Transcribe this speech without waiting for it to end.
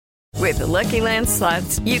With the Lucky Land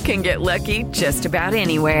Slots, you can get lucky just about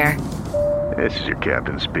anywhere. This is your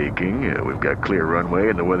captain speaking. We've got clear runway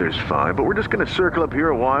and the weather's fine, but we're just going to circle up here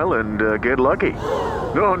a while and get lucky.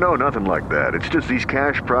 No, nothing like that. It's just these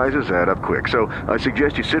cash prizes add up quick. So I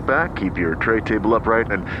suggest you sit back, keep your tray table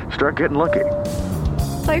upright, and start getting lucky.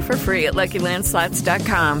 Play for free at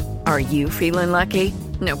LuckyLandSlots.com. Are you feeling lucky?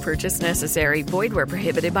 No purchase necessary. Void where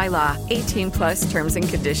prohibited by law. 18 plus terms and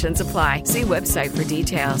conditions apply. See website for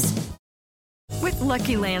details. With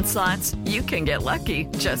Lucky Land Slots, you can get lucky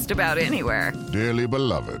just about anywhere. Dearly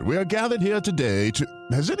beloved, we are gathered here today to...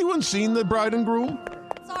 Has anyone seen the bride and groom?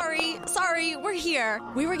 Sorry, we're here.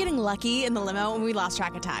 We were getting lucky in the limo and we lost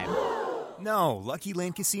track of time. No, Lucky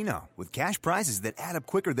Land Casino, with cash prizes that add up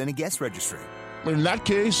quicker than a guest registry. In that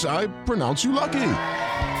case, I pronounce you lucky.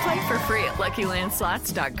 Play for free at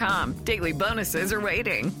LuckyLandSlots.com. Daily bonuses are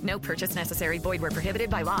waiting. No purchase necessary. Void where prohibited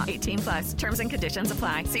by law. 18 plus. Terms and conditions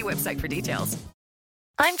apply. See website for details.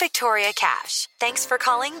 I'm Victoria Cash. Thanks for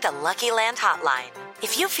calling the Lucky Land Hotline.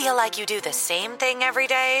 If you feel like you do the same thing every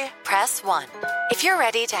day, press 1. If you're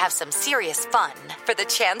ready to have some serious fun for the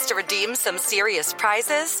chance to redeem some serious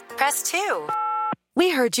prizes, press 2. We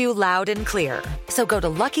heard you loud and clear. So go to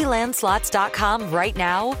LuckyLandSlots.com right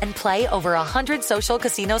now and play over 100 social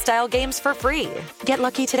casino-style games for free. Get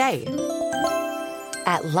lucky today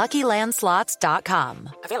at LuckyLandSlots.com.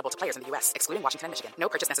 Available to players in the U.S., excluding Washington and Michigan. No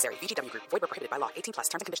purchase necessary. VGW Group. Void where prohibited by law. 18 plus.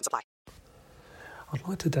 Terms and conditions apply. I'd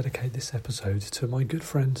like to dedicate this episode to my good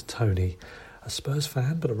friend Tony, a Spurs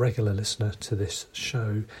fan but a regular listener to this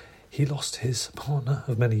show. He lost his partner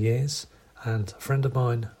of many years and a friend of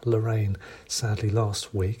mine, Lorraine, sadly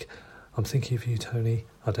last week. I'm thinking of you, Tony.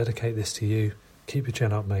 I dedicate this to you. Keep your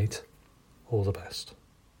chin up, mate. All the best.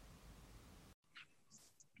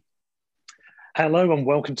 Hello and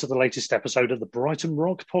welcome to the latest episode of the Brighton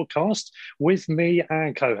Rock podcast with me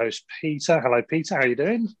and co-host Peter. Hello, Peter. How are you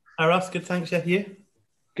doing? Hi, Ross. Good, thanks. Yeah, you?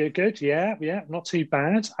 Good. Yeah, not too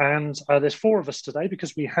bad. And there's 4 of us today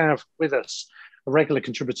because we have with us a regular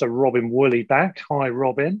contributor, Robin Woolley, back. Hi,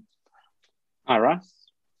 Robin. Hi, Ross.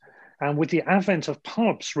 And with the advent of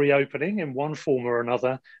pubs reopening in one form or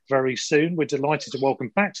another very soon, we're delighted to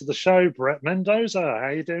welcome back to the show Brett Mendoza. How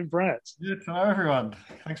are you doing, Brett? Good. Hello, everyone.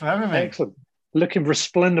 Thanks for having me. Excellent. Looking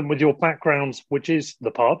resplendent with your background, which is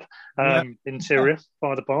the pub interior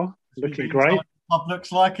by the bar. Looking great. What the pub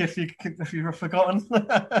looks like if you've forgotten.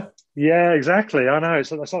 Yeah, exactly. I know.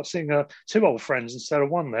 It's like seeing 2 old friends instead of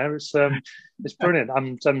one there. It's brilliant.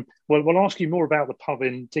 And we'll ask you more about the pub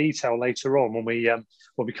in detail later on when we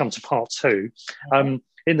come to part 2.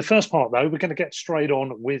 In the first part, though, we're going to get straight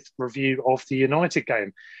on with review of the United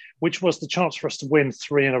game, which was the chance for us to win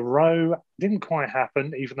 3 in a row. Didn't quite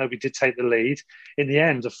happen, even though we did take the lead. In the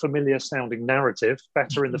end, a familiar-sounding narrative,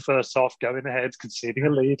 better in the first half, going ahead, conceding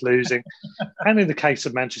a lead, losing. And in the case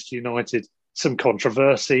of Manchester United, some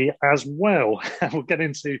controversy as well. We'll get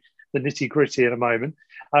into the nitty-gritty in a moment.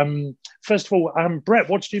 First of all, Brett,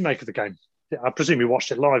 what did you make of the game? I presume you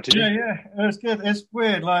watched it live, did you? Yeah, it was good. It's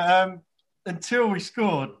weird. Until we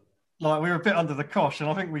scored, we were a bit under the cosh, and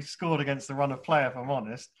I think we scored against the run of play, if I'm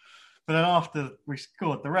honest. But then after we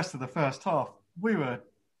scored, the rest of the first half, we were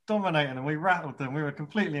dominating and we rattled them. We were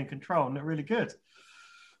completely in control and it really good.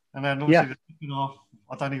 And then obviously the second half,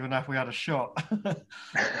 I don't even know if we had a shot.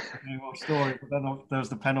 Story. But then there was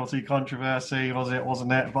the penalty controversy,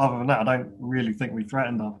 wasn't it? But other than that, I don't really think we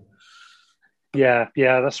threatened them. Yeah,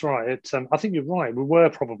 that's right. I think you're right. We were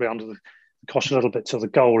probably under the cosh a little bit till the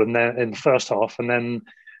goal and then in the first half. And then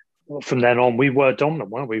from then on, we were dominant,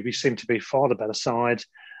 weren't we? We seemed to be far the better side.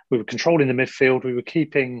 We were controlling the midfield. We were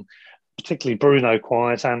keeping particularly Bruno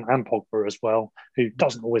quiet and Pogba as well, who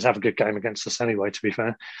doesn't always have a good game against us anyway, to be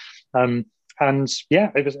fair. It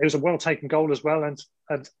was a well-taken goal as well. And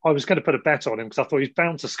I was going to put a bet on him because I thought he was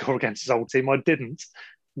bound to score against his old team. I didn't,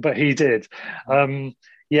 but he did. Danny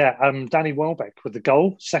Welbeck with the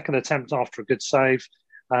goal, second attempt after a good save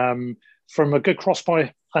from a good cross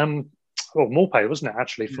by Maupay, wasn't it,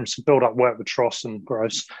 actually, from some build-up work with Tross and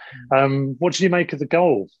Gross. What did you make of the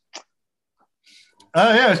goal?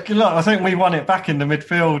 It was good luck. I think we won it back in the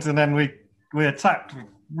midfield and then we attacked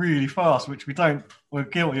really fast, which we're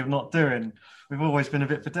guilty of not doing. We've always been a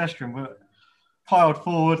bit pedestrian, but piled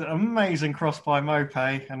forward, amazing cross by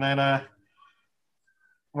Maupay, and then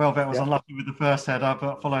Welbeck was unlucky with the first header,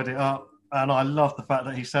 but followed it up. And I love the fact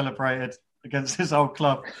that he celebrated against his old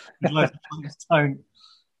club with loads of tone.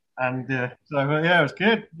 And it was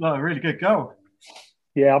good. A really good goal.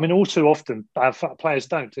 Yeah, I mean, all too often players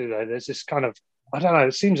don't, do they? There's this kind of, I don't know,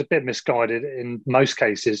 it seems a bit misguided in most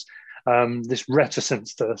cases. this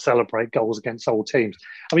reticence to celebrate goals against old teams.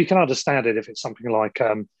 I mean, you can understand it if it's something like,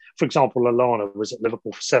 for example, Lallana was at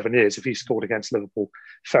Liverpool for 7 years. If he scored against Liverpool,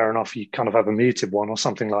 fair enough, you kind of have a muted one or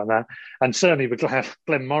something like that. And certainly we're glad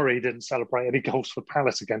Glenn Murray didn't celebrate any goals for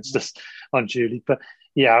Palace against us unduly. But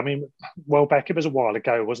yeah, I mean, Welbeck, it was a while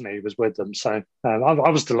ago, wasn't he? He was with them. So I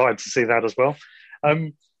was delighted to see that as well.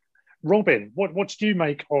 Robin, what did you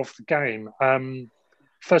make of the game?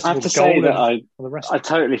 First of all, I have to the goal say that and the rest. I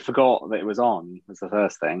totally forgot that it was on, was the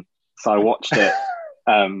first thing. So I watched it.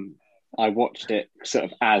 I watched it sort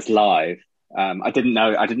of as live. I didn't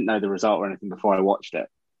know the result or anything before I watched it.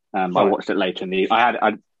 I watched it later in the.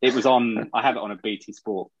 It was on. I have it on a BT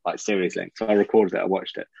Sport like series link, so I recorded it. I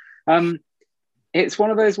watched it. It's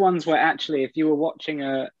one of those ones where actually, if you were watching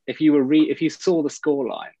if you saw the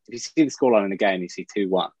scoreline, if you see the scoreline in the game, you see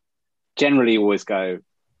 2-1. Generally, you always go,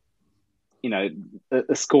 the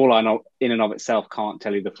scoreline in and of itself can't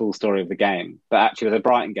tell you the full story of the game. But actually, with a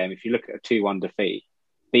Brighton game, if you look at a 2-1 defeat,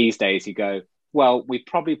 these days you go, well, we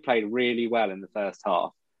probably played really well in the first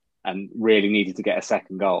half and really needed to get a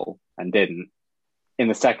second goal and didn't. In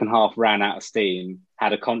the second half, ran out of steam,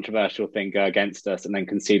 had a controversial thing go against us, and then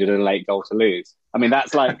conceded a late goal to lose. I mean,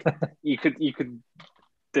 that's like you could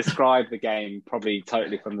describe the game probably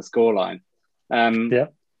totally from the scoreline.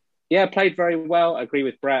 Yeah, played very well. I agree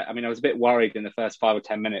with Brett. I mean, I was a bit worried in the first 5 or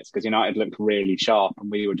 10 minutes because United looked really sharp, and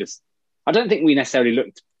we were just. I don't think we necessarily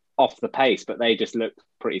looked off the pace, but they just looked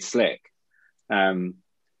pretty slick.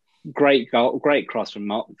 Great goal, great cross from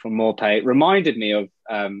Maupay. Reminded me of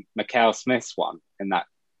Mikael Smith's one in that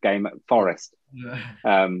game at Forest.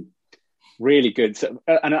 Yeah. Really good,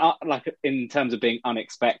 and like in terms of being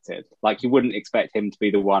unexpected, like you wouldn't expect him to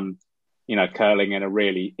be the one, curling in a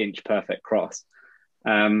really inch perfect cross.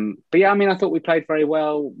 But yeah, I mean, I thought we played very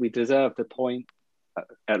well. We deserved a point,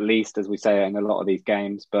 at least, as we say in a lot of these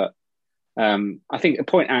games. But I think a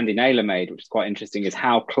point Andy Naylor made, which is quite interesting, is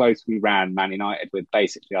how close we ran Man United with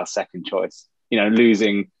basically our second choice.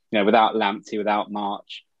 Losing, without Lamptey, without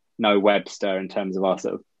March, no Webster in terms of our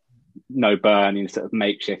sort of no Burn, sort of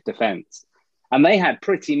makeshift defence. And they had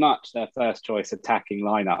pretty much their first choice attacking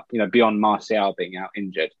lineup, beyond Martial being out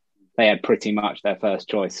injured. They had pretty much their first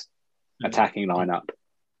choice attacking lineup.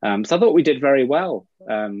 So I thought we did very well.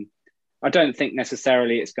 I don't think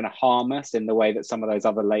necessarily it's going to harm us in the way that some of those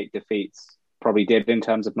other late defeats probably did in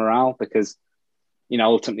terms of morale, because,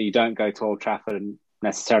 ultimately you don't go to Old Trafford and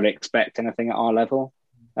necessarily expect anything at our level.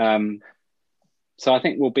 So I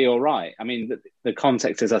think we'll be all right. I mean, the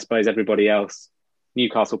context is, I suppose, everybody else.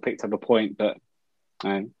 Newcastle picked up a point, but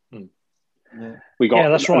we got a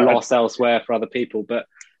loss elsewhere for other people. But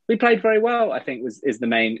we played very well, I think, is the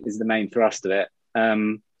main thrust of it.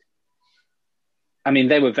 I mean,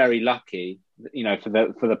 they were very lucky, for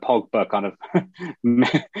the Pogba kind of,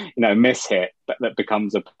 miss-hit that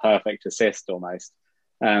becomes a perfect assist almost.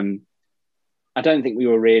 I don't think we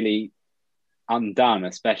were really undone,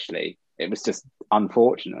 especially. It was just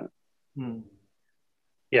unfortunate.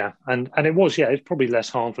 Yeah, and it was, it's probably less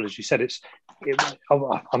harmful, as you said.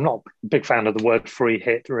 I'm not a big fan of the word free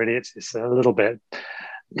hit, really. It's a little bit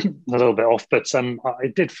off, but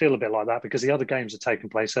it did feel a bit like that because the other games had taken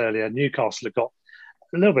place earlier. Newcastle had got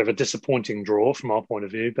a little bit of a disappointing draw from our point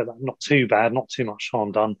of view, but not too bad, not too much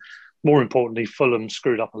harm done. More importantly, Fulham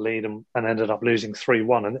screwed up a lead and ended up losing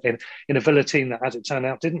 3-1 in a Villa team that, as it turned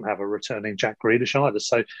out, didn't have a returning Jack Grealish either.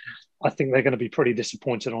 So I think they're going to be pretty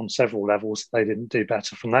disappointed on several levels. They didn't do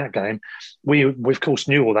better from that game. We of course,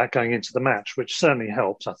 knew all that going into the match, which certainly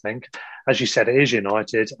helps, I think. As you said, it is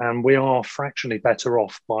United, and we are fractionally better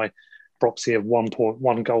off by proxy of 1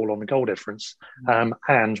 goal on the goal difference.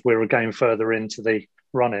 And we're a game further into the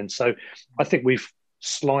run-in. So I think we've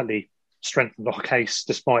slightly strengthened our case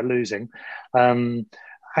despite losing. The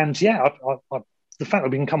fact that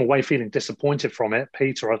we can come away feeling disappointed from it,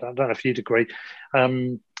 Peter, I don't know if you'd agree.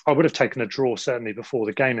 I would have taken a draw certainly before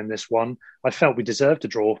the game in this one. I felt we deserved a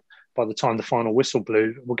draw by the time the final whistle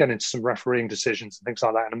blew. We'll get into some refereeing decisions and things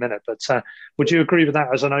like that in a minute. But would you agree with that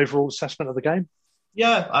as an overall assessment of the game?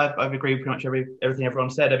 Yeah, I've agreed with pretty much everything everyone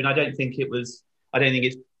said. I mean, I don't think it's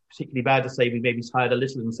particularly bad to say we maybe tired a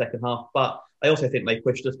little in the second half, but I also think they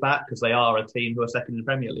pushed us back because they are a team who are second in the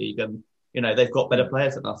Premier League, and they've got better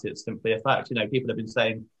players than us. It's simply a fact. People have been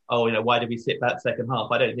saying, why did we sit back second half?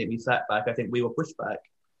 I don't think we sat back. I think we were pushed back.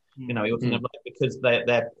 It was kind of like because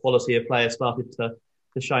their quality of players started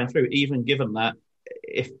to shine through. Even given that,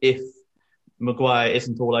 if Maguire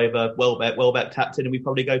isn't all over Welbeck tapped in, and we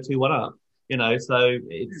probably go 2-1 up. So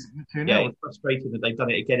it's frustrating that they've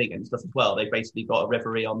done it again against us as well. They basically got a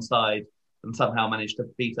referee on side and somehow managed to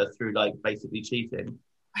beat us through basically cheating.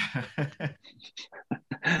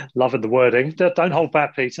 Loving the wording. Don't hold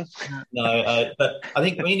back, Peter. No, but I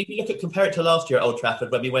think, if you compare it to last year at Old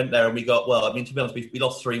Trafford when we went there and we got, to be honest, we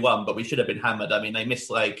lost 3-1, but we should have been hammered. They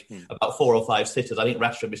missed about 4 or 5 sitters. I think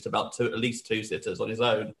Rashford missed at least 2 sitters on his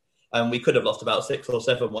own. We could have lost about 6 or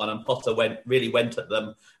 7-1, and Potter really went at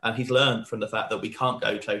them, and he's learned from the fact that we can't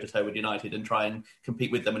go toe-to-toe with United and try and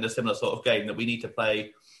compete with them in a similar sort of game, that we need to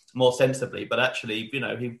play more sensibly. But actually,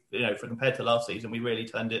 for compared to last season, we really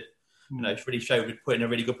turned it. It's really showed we put in a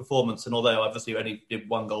really good performance. And although obviously we only did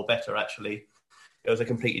 1 goal better, actually, it was a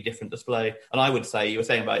completely different display. And I would say, you were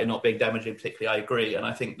saying about it not being damaging particularly, I agree. And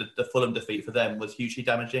I think that the Fulham defeat for them was hugely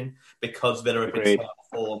damaging because Villa had been so out of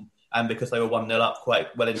form and because they were 1-0 up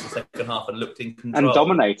quite well into the second half and looked in control. And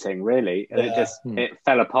dominating, really. And it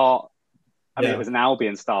fell apart. It was an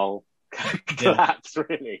Albion style collapse,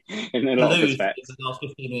 really, in a lot of respects. The last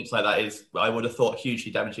 15 minutes like that is, I would have thought,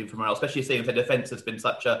 hugely damaging for morale, especially seeing their defence has been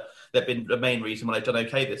they've been the main reason why they've done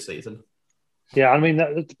okay this season. Yeah,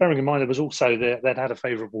 bearing in mind there was also they'd had a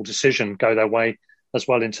favourable decision go their way as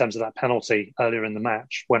well in terms of that penalty earlier in the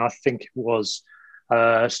match when I think it was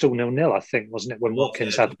still 0-0, I think, wasn't it, when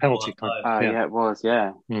Watkins had the penalty? Yeah, it was,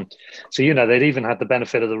 yeah. So, they'd even had the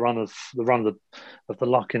benefit of the run of the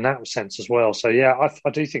luck in that sense as well. So, yeah, I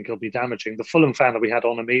do think it'll be damaging. The Fulham fan that we had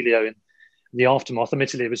on Emilio in the aftermath,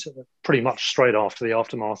 admittedly, it was pretty much straight after the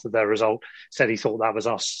aftermath of their result, said he thought that was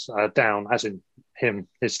us down, as in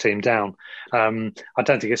his team down. I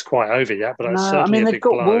don't think it's quite over yet, but it's certainly a big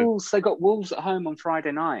blow. Wolves. They got Wolves at home on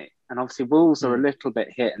Friday night. And obviously, Wolves are a little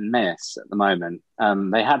bit hit and miss at the moment.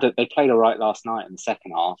 They played all right last night in the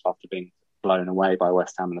second half after being blown away by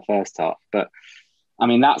West Ham in the first half. But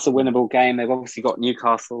that's a winnable game. They've obviously got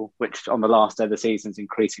Newcastle, which on the last day of the season is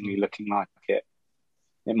increasingly looking like it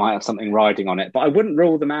might have something riding on it. But I wouldn't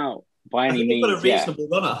rule them out by any means. They've got a reasonable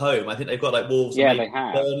run at home. I think they've got Wolves, they have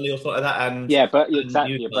Burnley or something like that, and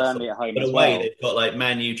Burnley at home. But as away, well. They've got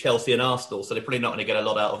Man U, Chelsea, and Arsenal, so they're probably not going to get a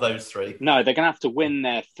lot out of those 3. No, they're going to have to win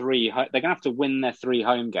their 3. They're going to have to win their 3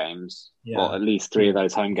 home games, or at least 3 of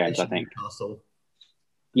those home games. I think. Newcastle.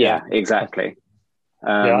 Yeah, exactly.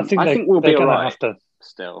 I think we'll be all right.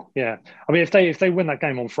 Still, yeah. If they win that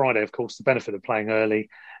game on Friday, of course, the benefit of playing early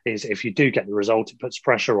is if you do get the result, it puts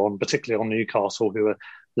pressure on, particularly on Newcastle, who are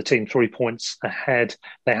the team 3 points ahead.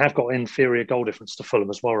 They have got inferior goal difference to Fulham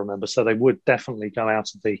as well, remember, so they would definitely go out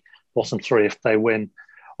of the bottom 3 if they win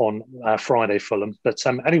on Friday, Fulham. But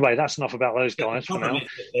anyway, that's enough about those guys for now.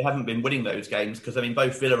 They haven't been winning those games because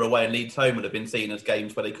both Villa away and Leeds home would have been seen as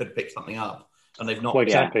games where they could pick something up, and they've not. Well,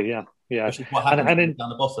 exactly, yeah. Which is what happened down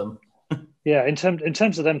the bottom. Yeah, in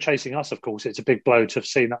terms of them chasing us, of course, it's a big blow to have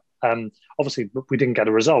seen that. Obviously, we didn't get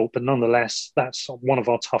a result, but nonetheless, that's one of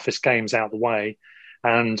our toughest games out of the way.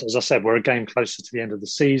 And as I said, we're a game closer to the end of the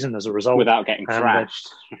season as a result. Without getting thrashed.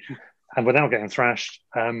 And without getting thrashed,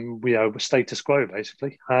 we're status quo,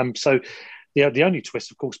 basically. So the only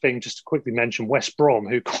twist, of course, being, just to quickly mention, West Brom,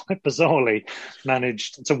 who quite bizarrely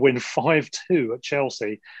managed to win 5-2 at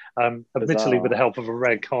Chelsea, admittedly with the help of a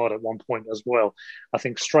red card at one point as well. I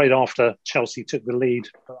think straight after Chelsea took the lead,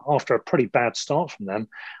 after a pretty bad start from them,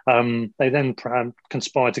 they then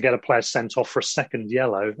conspired to get a player sent off for a second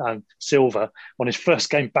yellow, Silva, on his first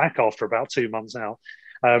game back after about 2 months out.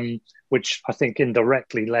 Which I think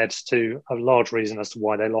indirectly led to a large reason as to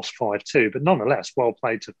why they lost 5-2. But nonetheless, well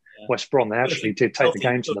played to West Brom. They actually did take the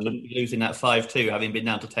game to them. Losing that 5-2, having been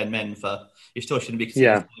down to 10 men, you still shouldn't be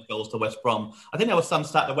conceding 5 goals to West Brom. I think there was some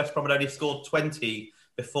stat that West Brom had only scored 20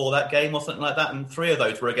 before that game or something like that, and 3 of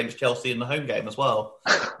those were against Chelsea in the home game as well.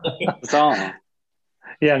 Bizarre.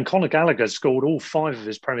 Yeah, and Conor Gallagher scored all 5 of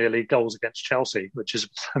his Premier League goals against Chelsea, which is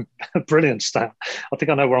a brilliant stat. I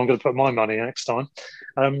think I know where I'm going to put my money next time.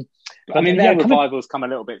 Their revival's come a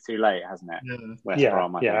little bit too late, hasn't it? West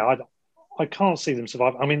Brom, I can't see them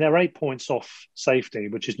survive. They're 8 points off safety,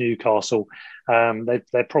 which is Newcastle.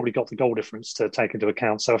 They've probably got the goal difference to take into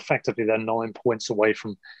account. So effectively, they're 9 points away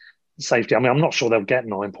from safety. I'm not sure they'll get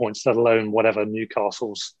 9 points, let alone whatever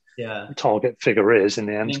Newcastle's target figure is in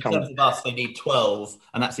the end. In terms of us, they need 12,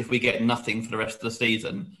 and that's if we get nothing for the rest of the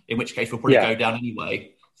season, in which case we'll probably go down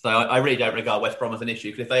anyway. So I really don't regard West Brom as an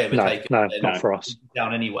issue, because if they overtake it, not for us.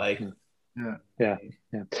 Down anyway. Yeah.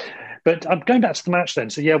 But going back to the match then.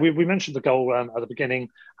 So, we mentioned the goal at the beginning,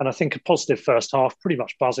 and I think a positive first half, pretty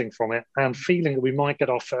much buzzing from it, and feeling that we might get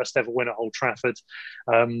our first ever win at Old Trafford.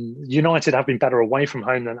 United have been better away from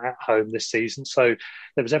home than at home this season, so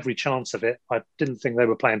there was every chance of it. I didn't think they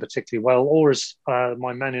were playing particularly well, or as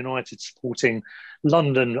my Man United supporting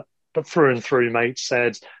London, but through and through, mate,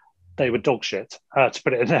 said, they were dog shit, to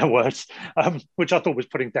put it in their words, which I thought was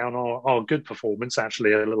putting down our good performance,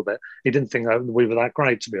 actually, a little bit. He didn't think that we were that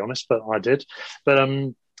great, to be honest, but I did. But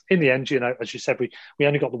in the end, as you said, we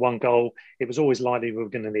only got the one goal. It was always likely we were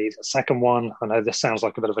going to need a second one. I know this sounds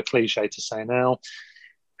like a bit of a cliche to say now.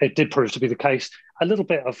 It did prove to be the case. A little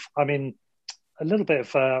bit of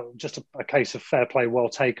just a case of fair play well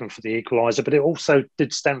taken for the equaliser, but it also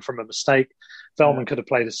did stem from a mistake. Veltman could have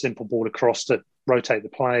played a simple ball across to rotate the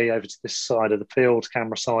play over to this side of the field,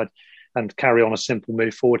 camera side, and carry on a simple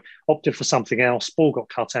move forward. Opted for something else. Ball got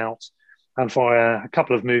cut out, and via a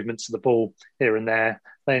couple of movements of the ball here and there,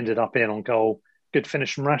 they ended up in on goal. Good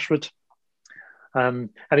finish from Rashford.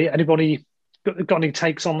 Anybody got any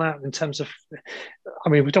takes on that in terms of? I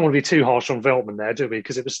mean, we don't want to be too harsh on Veltman there, do we?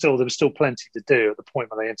 Because there was still plenty to do at the point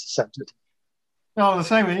when they intercepted. No, the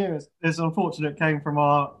same with you. It's unfortunate it came from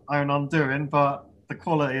our own undoing, but the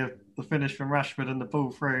quality of the finish from Rashford and the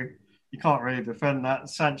ball through, you can't really defend that.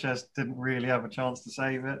 Sanchez didn't really have a chance to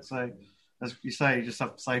save it. So, as you say, you just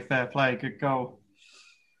have to say fair play, good goal.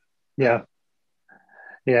 Yeah,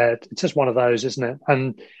 it's just one of those, isn't it?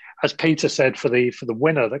 And as Peter said, for the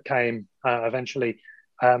winner that came eventually,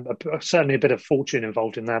 certainly a bit of fortune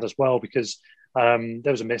involved in that as well, because there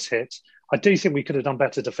was a mishit. I do think we could have done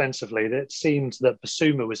better defensively. It seemed that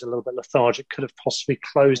Basuma was a little bit lethargic, could have possibly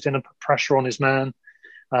closed in and put pressure on his man,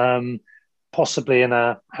 possibly in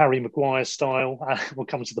a Harry Maguire style. We'll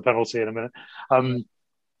come to the penalty in a minute.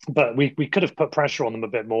 But we could have put pressure on them a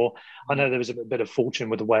bit more. I know there was a bit of fortune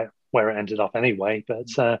with the way where it ended up anyway, but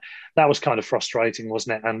that was kind of frustrating,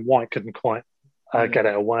 wasn't it? And White couldn't quite get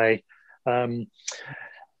it away.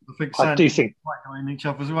 I do think White going each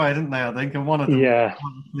other's way, didn't they? I think, and one of them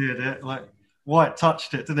cleared it. Like White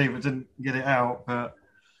touched it, didn't he? But didn't get it out. But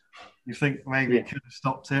you think maybe he could have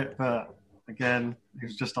stopped it, but again, he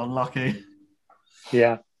was just unlucky.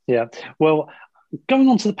 Yeah. Well, going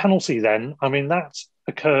on to the penalty then, I mean, that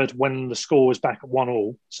occurred when the score was back at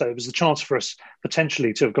 1-1. So it was a chance for us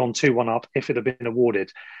potentially to have gone 2-1 up if it had been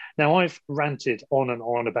awarded. Now, I've ranted on and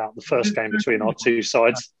on about the first game between our two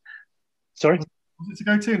sides. Sorry? Was it to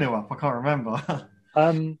go 2-0 up? I can't remember.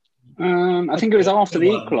 I think it was after the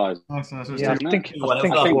equaliser. I think it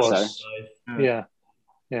was. So.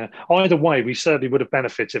 Yeah. Either way, we certainly would have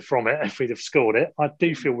benefited from it if we'd have scored it. I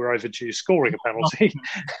do feel we're overdue scoring a penalty.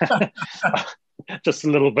 Just a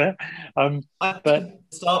little bit. But to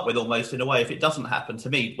start with, almost in a way, if it doesn't happen, to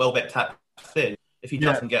me, Welbeck taps in if he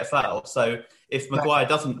doesn't get fouled. So if Maguire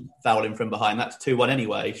doesn't foul him from behind, that's 2-1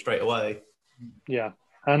 anyway, straight away. Yeah.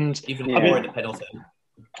 And even if you're in a penalty.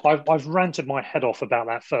 I've ranted my head off about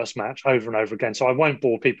that first match over and over again, so I won't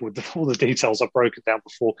bore people with all the details I've broken down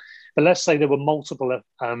before. But let's say there were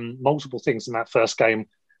multiple things in that first game,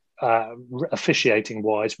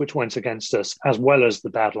 officiating-wise, which went against us, as well as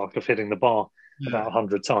the bad luck of hitting the bar about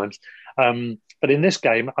 100 times. But in this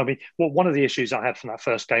game, I mean, one of the issues I had from that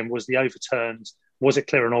first game was the overturned. Was it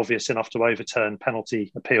clear and obvious enough to overturn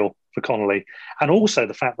penalty appeal for Connolly? And also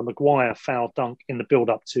the fact that Maguire fouled Dunk in the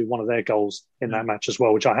build-up to one of their goals in that match as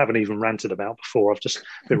well, which I haven't even ranted about before. I've just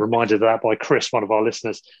been reminded of that by Chris, one of our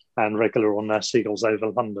listeners and regular on Seagulls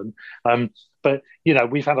Over London. But,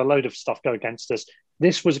 we've had a load of stuff go against us.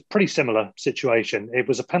 This was a pretty similar situation. It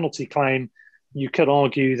was a penalty claim. You could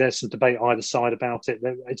argue there's some debate either side about it.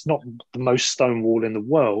 It's not the most stonewall in the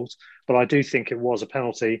world, but I do think it was a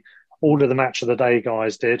penalty. All of the match of the day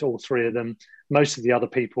guys did, all three of them. Most of the other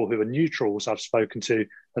people who are neutrals I've spoken to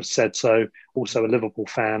have said so. Also a Liverpool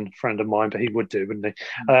friend of mine, but he would do, wouldn't he?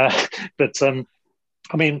 I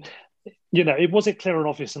mean, was it clear and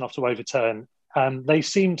obvious enough to overturn? They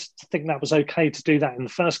seemed to think that was okay to do that in the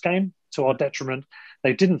first game, to our detriment.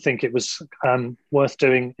 They didn't think it was worth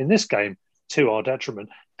doing in this game, to our detriment.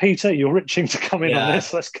 Peter, you're itching to come in on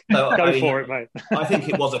this. Let's go for it, mate. I think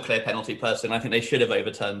it was a clear penalty, personally. I think they should have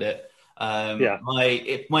overturned it.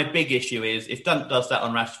 My big issue is if Dunk does that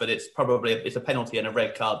on Rashford, it's a penalty and a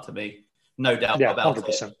red card to me. No doubt about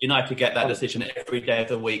 100%. it. United get that decision every day of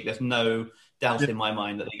the week. There's no doubt in my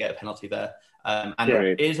mind that they get a penalty there.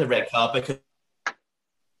 It is a red card because...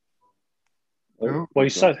 Well,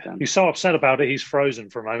 he's so upset about it, he's frozen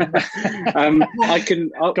for a moment. I can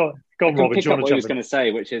go on, Robin. Pick up what he was going to say,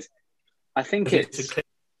 which is, I think it's...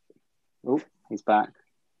 Oh, he's back.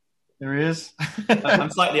 There he is. I'm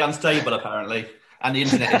slightly unstable, apparently, and the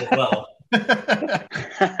internet is as well.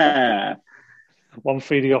 One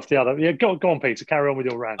feeding off the other. Yeah, go on, Peter. Carry on with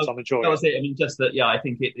your rant. I'm enjoying it. That was it. I mean, just that, I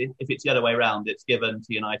think if it's the other way around, it's given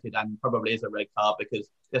to United and probably is a red card because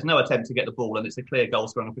there's no attempt to get the ball and it's a clear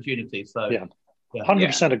goal-scoring opportunity. So,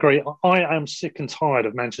 100% agree. I am sick and tired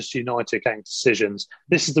of Manchester United getting decisions.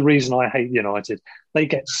 This is the reason I hate United. They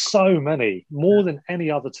get so many, more than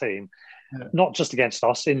any other team, not just against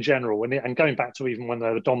us, in general. And going back to even when they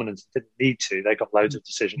were dominant, didn't need to. They got loads of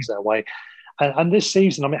decisions their way. And this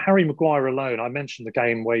season, I mean, Harry Maguire alone, I mentioned the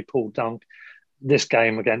game where he pulled dunk, this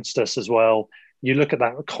game against us as well. You look at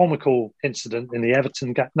that comical incident in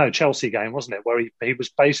the Chelsea game, wasn't it? Where he was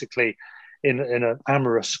basically in an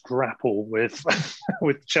amorous grapple with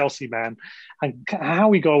with Chelsea man, and how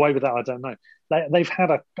we go away with that, I don't know. They've had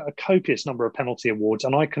a copious number of penalty awards,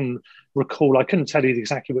 and I can recall, I couldn't tell you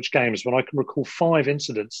exactly which games, but I can recall 5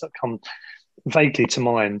 incidents that come vaguely to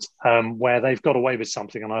mind where they've got away with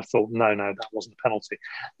something, and I thought, no, that wasn't a penalty.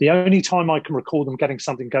 The only time I can recall them getting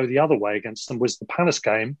something go the other way against them was the Palace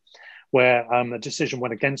game, where a decision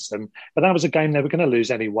went against them. But that was a game they were going to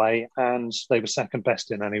lose anyway, and they were second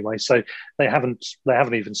best in anyway. So they haven't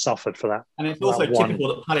even suffered for that. And it's also typical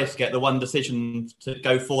that Palace get the one decision to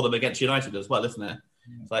go for them against United as well, isn't it?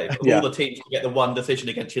 It's like all the teams to get the one decision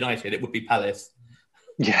against United, it would be Palace.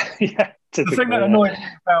 Yeah. The thing that annoyed me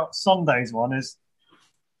about Sunday's one is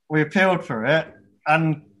we appealed for it,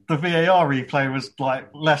 and the VAR replay was like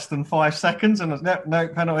less than 5 seconds, and there's no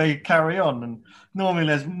penalty, carry on. And normally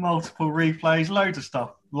there's multiple replays, loads of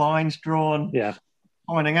stuff, lines drawn,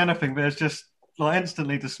 finding anything, but it's just like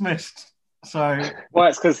instantly dismissed. So, well,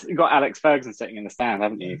 it's because you've got Alex Ferguson sitting in the stand,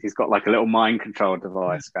 haven't you? He's got like a little mind control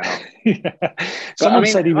device going on. Someone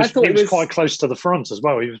said he was quite close to the front as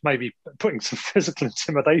well. He was maybe putting some physical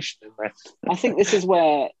intimidation in there. I think this is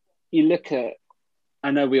where you look at, I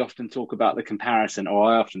know we often talk about the comparison, or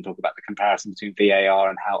I often talk about the comparison between VAR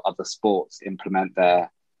and how other sports implement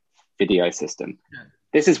their video system. Yeah.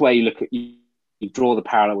 This is where you look at, you draw the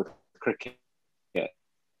parallel with cricket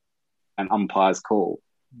and umpire's call.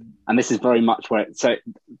 And this is very much where so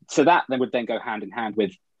that then would then go hand in hand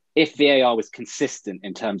with, if VAR was consistent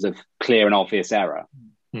in terms of clear and obvious error,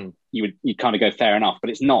 you'd kind of go fair enough, but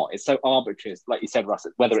it's not. It's so arbitrary, like you said, Russ,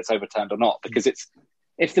 whether it's overturned or not, because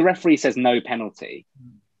if the referee says no penalty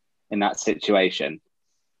in that situation,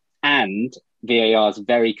 and VAR is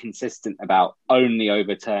very consistent about only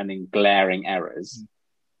overturning glaring errors,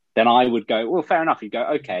 then I would go, well, fair enough. You go,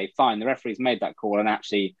 okay, fine. The referee's made that call, and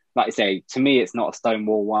actually, like I say, to me, it's not a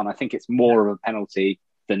stonewall one. I think it's more of a penalty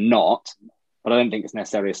than not, but I don't think it's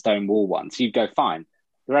necessarily a stonewall one. So you'd go, fine.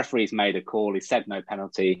 The referee's made a call. He said no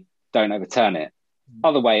penalty. Don't overturn it.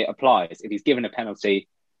 Other way it applies. If he's given a penalty,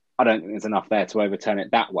 I don't think there's enough there to overturn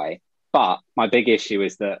it that way. But my big issue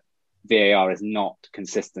is that VAR is not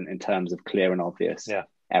consistent in terms of clear and obvious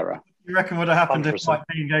error. You reckon would have happened 100%. If Mike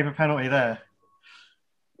Dean gave a penalty there?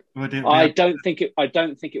 I don't think it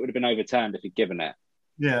would have been overturned if he'd given it.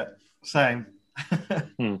 Yeah, same.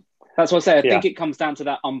 That's what I say. I think it comes down to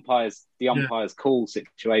that umpire's call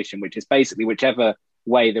situation, which is basically whichever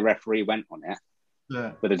way the referee went on it.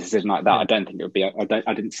 Yeah. With a decision like that, I don't think it would be.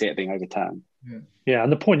 I didn't see it being overturned. Yeah,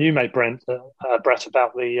 and the point you made, Brett,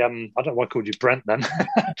 about the I don't know why I called you Brent then.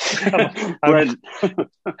 Brent.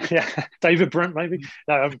 David Brent maybe.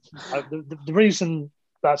 No, the reason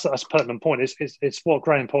that's a pertinent point is it's what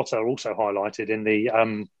Graham Potter also highlighted in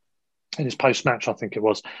the in his post-match, I think it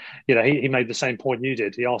was. You know, he made the same point you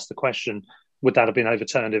did. He asked the question, would that have been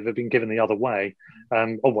overturned if it had been given the other way?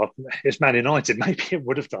 It's Man United, maybe it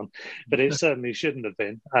would have done, but it certainly shouldn't have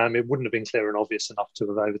been. It wouldn't have been clear and obvious enough to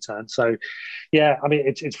have overturned. So, yeah, I mean,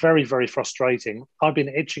 it's very, very frustrating. I've been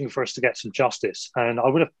itching for us to get some justice, and I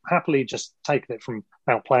would have happily just taken it from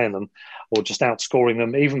outplaying them or just outscoring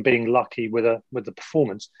them, even being lucky with the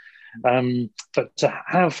performance. But to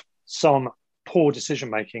have some poor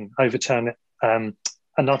decision-making overturn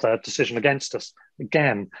another decision against us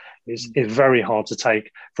again is very hard to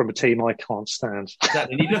take from a team I can't stand.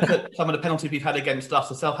 Exactly. And you look at some of the penalties we've had against us,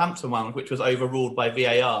 the Southampton one, which was overruled by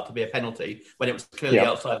VAR to be a penalty when it was clearly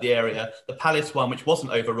outside the area. The Palace one, which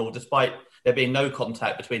wasn't overruled despite there being no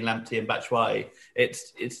contact between Lamptey and Batshuayi.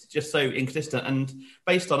 It's just so inconsistent. And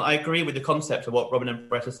based on, I agree with the concept of what Robin and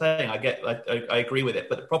Brett are saying. I agree with it.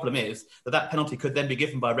 But the problem is that penalty could then be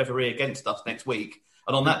given by a referee against us next week.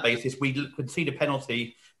 And on that basis, we concede a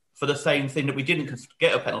penalty for the same thing that we didn't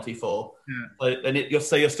get a penalty for.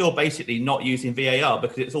 So you're still basically not using VAR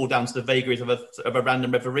because it's all down to the vagaries of a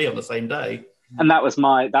random referee on the same day. And that's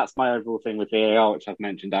my overall thing with VAR, which I've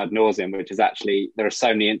mentioned ad nauseum, which is actually there are so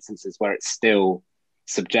many instances where it's still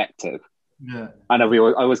subjective. Yeah, I know.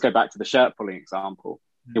 I always go back to the shirt pulling example.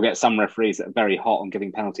 You'll get some referees that are very hot on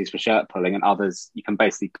giving penalties for shirt pulling, and others you can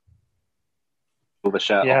basically pull the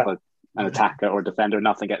shirt off an attacker or a defender and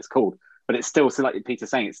nothing gets called. But it's still, so like Peter's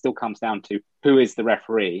saying, it still comes down to who is the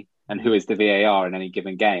referee and who is the VAR in any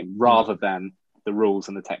given game, rather than the rules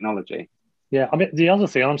and the technology. Yeah, I mean, the other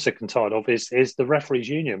thing I'm sick and tired of is the referees'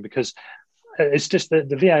 union, because it's just that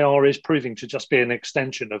the VAR is proving to just be an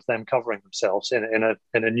extension of them covering themselves in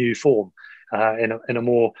a new form, in a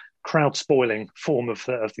more crowd spoiling form of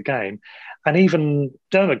the game. And even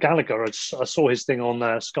Dermot Gallagher, I saw his thing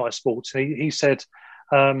on Sky Sports. He said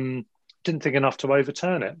didn't think enough to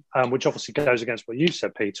overturn it, which obviously goes against what you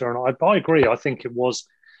said, Peter. And I agree. I think it was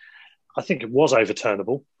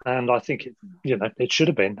overturnable, and I think it should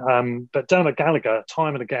have been. But Dermot Gallagher,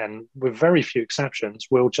 time and again, with very few exceptions,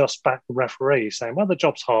 will just back the referee, saying, "Well, the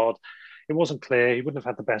job's hard. It wasn't clear. He wouldn't have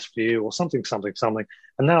had the best view, or something." And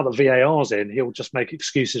now that VAR's in, he'll just make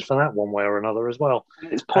excuses for that one way or another as well.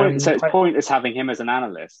 It's pointless having him as an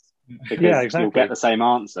analyst, because exactly. You'll get the same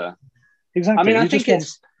answer. Exactly. I mean, I think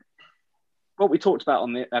it's what we talked about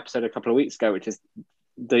on the episode a couple of weeks ago, which is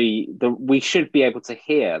we should be able to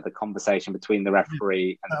hear the conversation between the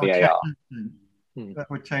referee and the VAR. That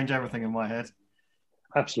would change everything in my head.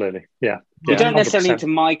 Absolutely, yeah. You don't necessarily need to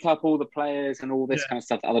mic up all the players and all this kind of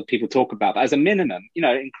stuff that other people talk about. But as a minimum,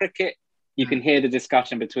 in cricket, you can hear the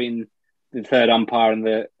discussion between the third umpire and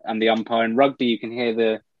the umpire. In rugby, you can hear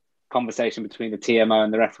the conversation between the TMO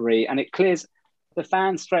and the referee, and it clears the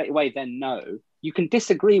fans straight away. Then know you can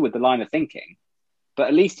disagree with the line of thinking, but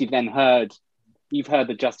at least you've heard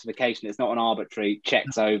the justification. It's not an arbitrary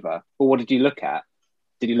checks over. Well, what did you look at?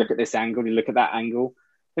 Did you look at this angle? Did you look at that angle?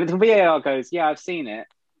 If the VAR goes, yeah, I've seen it,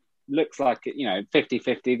 looks like,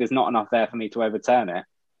 50-50, there's not enough there for me to overturn it,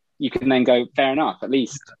 you can then go, fair enough, at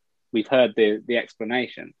least we've heard the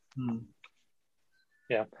explanation.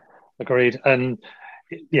 Yeah, agreed. And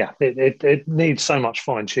yeah, it needs so much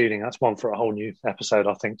fine-tuning. That's one for a whole new episode,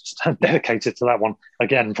 I think, just dedicated to that one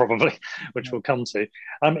again, probably, which we'll come to.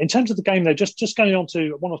 In terms of the game, though, just going on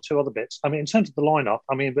to one or two other bits. I mean, in terms of the lineup,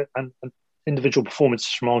 I mean, and individual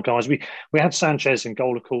performances from our guys, we had Sanchez in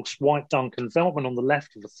goal, of course, White, Duncan, Veltman on the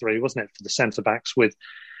left of the three, wasn't it, for the centre-backs with,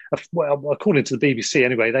 well, according to the BBC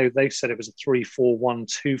anyway, they said it was a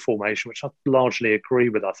 3-4-1-2 formation, which I largely agree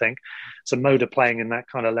with, I think. So Moda playing in that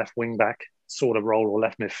kind of left wing-back sort of role, or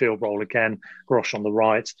left midfield role again, Grosh on the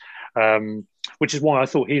right, which is why I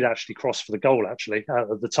thought he'd actually cross for the goal, actually.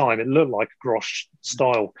 At the time, it looked like a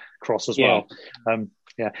Grosh-style cross as well.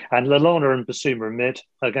 Yeah, and Lallana and Basuma in mid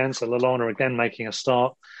again, so Lallana again making a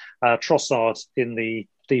start. Trossard in the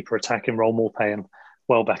deeper attacking role, Maupay and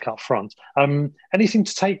Welbeck up front. Anything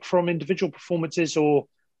to take from individual performances or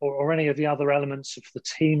any of the other elements of the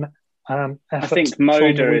team effort? I think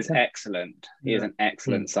Moda is excellent. He is an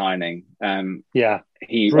excellent signing.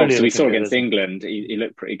 He obviously, we saw against England, he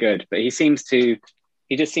looked pretty good, but he just seems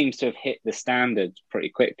to have hit the standard pretty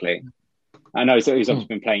quickly. I know he's obviously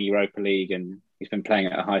been playing Europa League and he's been playing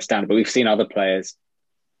at a high standard, but we've seen other players,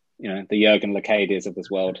 the Jurgen Lacadias of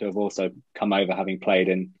this world, who have also come over having played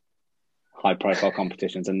in high-profile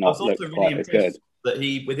competitions and not looked quite as good. That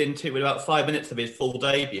he, with about 5 minutes of his full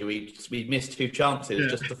debut, he missed 2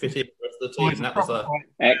 chances just to fit in the rest of the team. And that was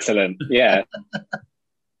excellent. Yeah.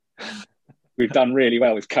 We've done really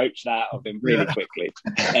well. We've coached that of him really quickly.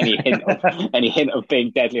 Any hint of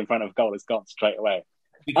being deadly in front of goal has gone straight away.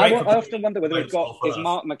 I often wonder whether is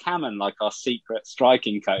Mark McCammon like our secret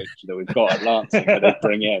striking coach that we've got at Lancing that they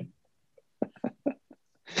bring in?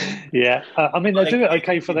 Yeah, I mean they do it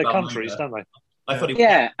okay for their countries, don't they? I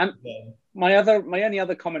thought my only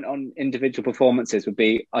other comment on individual performances would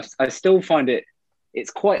be I still find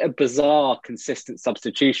it's quite a bizarre, consistent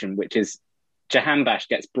substitution, which is Jahanbakhsh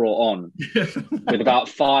gets brought on with about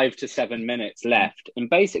 5 to 7 minutes left,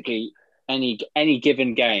 and basically any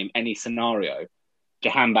given game, any scenario,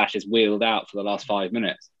 Jahanbakhsh is wheeled out for the last 5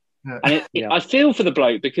 minutes. And I feel for the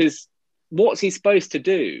bloke, because what's he supposed to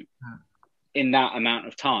do in that amount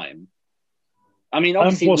of time? I mean,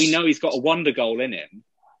 obviously we know he's got a wonder goal in him.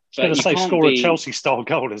 I was going to say, score a Chelsea-style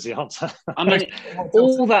goal is the answer. I mean,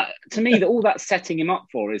 all that setting him up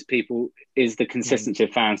for is the consistency of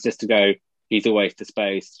fans just to go, he's always to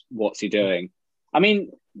space, what's he doing? I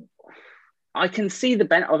mean, I can see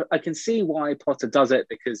I can see why Potter does it,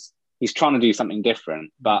 because he's trying to do something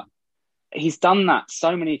different, but he's done that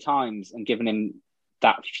so many times and given him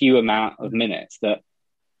that few amount of minutes that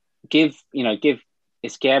give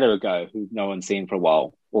Izquierdo a go, who no one's seen for a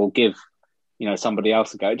while, or give somebody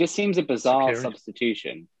else a go. It just seems a bizarre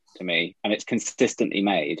substitution to me, and it's consistently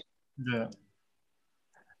made.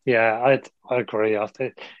 Yeah, I agree.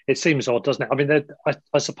 It seems odd, doesn't it? I mean,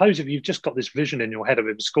 I suppose if you've just got this vision in your head of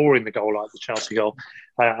him scoring the goal like the Chelsea goal,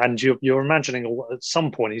 and you're imagining at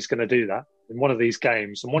some point he's going to do that in one of these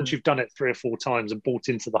games, and once you've done it 3 or 4 times and bought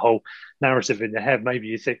into the whole narrative in your head, maybe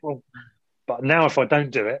you think, well, But now, if I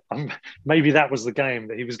don't do it, maybe that was the game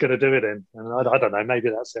that he was going to do it in, and I don't know. Maybe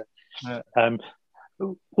that's it. Yeah.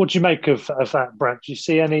 What do you make of that, Brad? Do you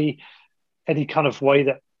see any kind of way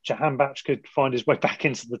that Jahanbakhsh could find his way back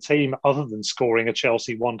into the team other than scoring a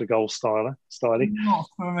Chelsea wonder-goal style? Not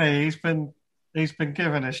for me. He's been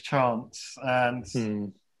given his chance, and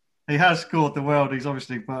he has scored the worldies,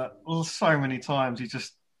 obviously, but so many times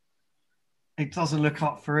he doesn't look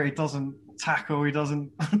up for it. He doesn't tackle. He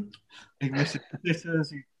doesn't. He misses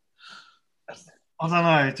hitters. I don't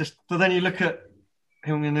know. But then you look at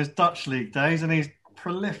him in his Dutch league days, and he's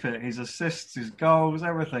prolific. His assists, his goals,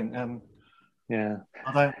 everything. And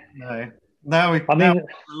I don't know. Now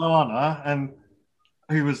Lallana, and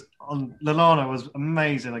Lallana was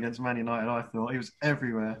amazing against Man United. I thought he was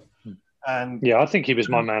everywhere. And I think he was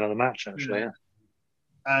my man of the match, actually. Yeah.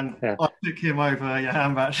 And I pick him over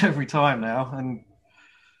Jahanbakhsh every time now. And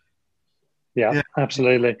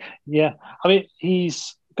absolutely. Yeah, I mean,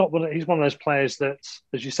 he's one of those players that,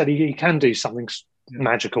 as you said, he can do something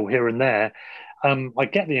magical here and there. I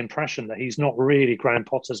get the impression that he's not really Graham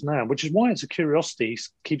Potter's man, which is why it's a curiosity. He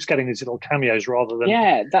keeps getting these little cameos rather than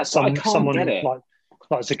someone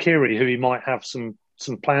like Zakiri, who he might have some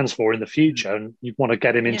plans for in the future, and you want to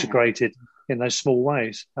get him integrated in those small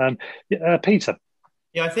ways. Peter.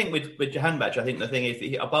 Yeah, I think with Jahanbakhsh, I think the thing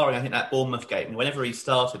is, barring that Bournemouth game, whenever he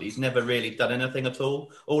started, he's never really done anything at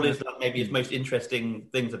all. All his maybe his most interesting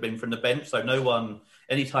things have been from the bench. So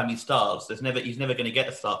anytime he starts, he's never going to get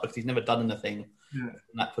a start because he's never done anything in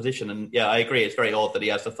that position. And I agree, it's very odd that he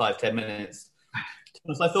has the 5-10 minutes.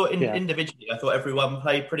 So I thought individually, I thought everyone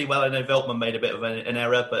played pretty well. I know Veltman made a bit of an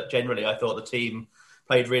error, but generally, I thought the team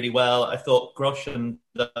played really well. I thought Grosh and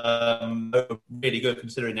were really good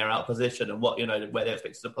considering they're out of position and where they're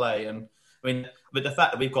expected to play. And I mean, with the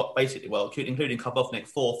fact that we've got basically, including Karbovnik,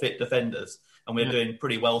 4 fit defenders, and we're doing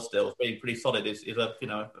pretty well still, being pretty solid is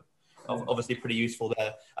obviously pretty useful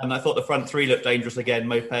there. And I thought the front three looked dangerous again.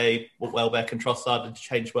 Maupay, Welbeck, and Trossard had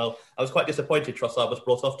changed well. I was quite disappointed Trossard was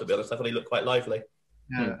brought off, to be honest. I thought he looked quite lively.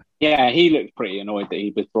 Yeah, he looked pretty annoyed that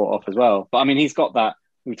he was brought off as well. But I mean, he's got that.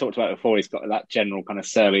 We talked about it before. He's got that general kind of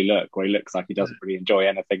surly look where he looks like he doesn't really enjoy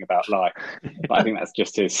anything about life. But I think that's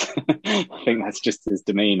just his. I think that's just his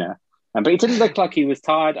demeanour. But he didn't look like he was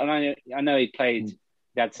tired. And I know he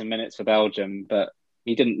had some minutes for Belgium, but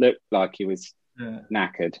he didn't look like he was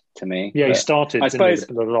knackered to me. Yeah, but he started. I suppose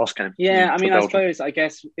the last game. Yeah, I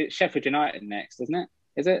guess it's Sheffield United next, isn't it?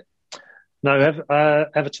 Is it? No,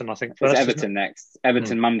 Everton. I think first. It's Everton next.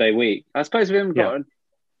 Everton Monday week. I suppose we haven't got.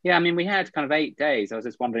 Yeah, I mean, we had kind of 8 days. I was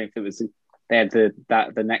just wondering if it was they had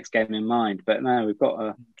the next game in mind, but no, we've got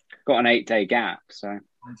an 8-day gap. So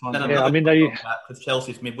because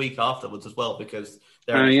Chelsea's midweek afterwards as well because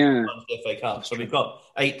they're the FA Cup. So we've got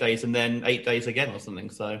 8 days and then 8 days again or something.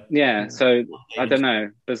 So so I don't know,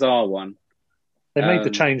 bizarre one. They made the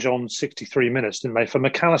change on 63 minutes, didn't they? For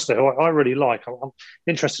McAllister, who I really like. I'm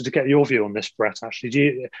interested to get your view on this, Brett,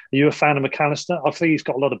 actually. Are you a fan of McAllister? I think he's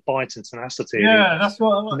got a lot of bite and tenacity. Yeah, that's what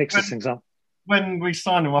I like. Mixes things up. When we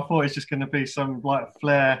signed him, I thought he's just going to be some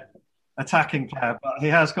flair attacking player, but he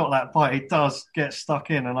has got that bite. He does get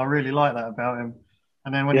stuck in, and I really like that about him.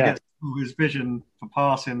 And then when he gets his vision for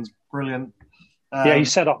passing's brilliant. He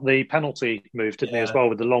set up the penalty move, didn't he, as well,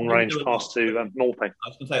 with the long-range pass to Maupay. I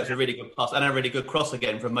was going to say it was a really good pass and a really good cross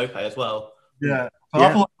again from Maupay as well. Yeah,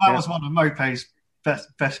 I thought that was one of Maupay's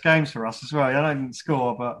best games for us as well. I didn't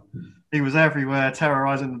score, but he was everywhere,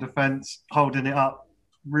 terrorising the defence, holding it up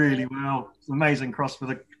really well. It's an amazing cross for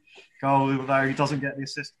the goal, although he doesn't get the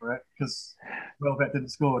assist for it because Welbeck didn't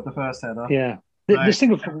score at the first header. Yeah, this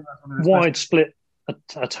thing of wide split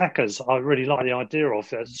attackers, I really like the idea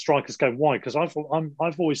of strikers go wide because I've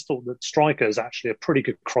always thought that strikers actually are pretty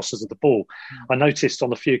good crossers of the ball. I noticed on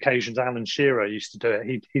the few occasions Alan Shearer used to do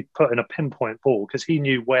it. He'd put in a pinpoint ball because he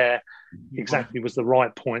knew where exactly was the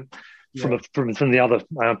right point from the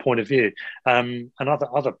other point of view. And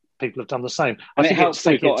other people have done the same. And it helps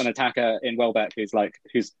they've got an attacker in Welbeck who's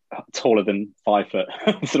taller than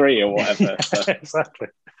 5'3" or whatever. Exactly.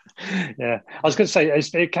 Yeah, I was going to say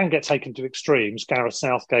it can get taken to extremes. Gareth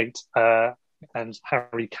Southgate and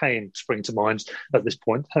Harry Kane spring to mind at this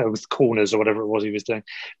point with corners or whatever it was he was doing.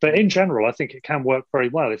 But in general, I think it can work very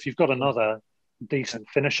well. If you've got another decent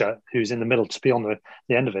finisher who's in the middle to be on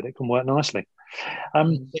the end of it, it can work nicely. They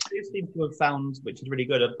do seem to have found, which is really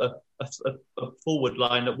good, a forward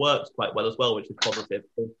line that works quite well as well, which is positive.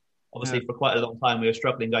 Obviously, for quite a long time, we were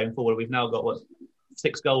struggling going forward. We've now got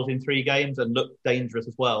 6 goals in 3 games and look dangerous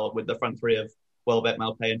as well with the front three of Welbeck,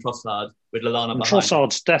 Maupay and Trossard with Lallana behind.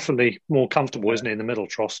 Trossard's definitely more comfortable, isn't he, in the middle,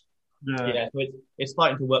 Tross? Yeah, so it's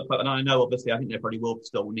starting to work quite. And I know, obviously, I think they probably will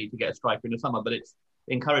still need to get a striker in the summer, but it's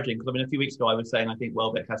encouraging because a few weeks ago I was saying I think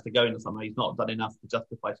Welbeck has to go in the summer. He's not done enough to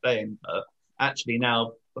justify staying. Actually,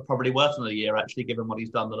 now probably worse than a year. Actually, given what he's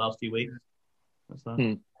done the last few weeks.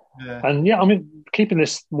 And I mean, keeping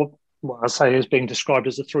this what I say is being described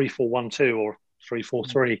as a 3-4-1-2 or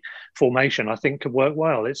 3-4-3 formation, I think could work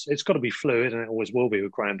well. It's got to be fluid, and it always will be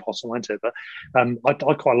with Graham Potter, won't it? But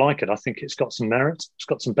I quite like it. I think it's got some merits, it's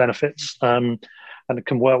got some benefits, and it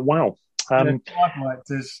can work well. What I've liked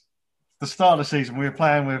is the start of the season we were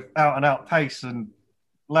playing with out and out pace and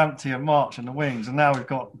Lamptey and March in the wings, and now we've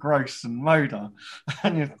got Gross and Moda,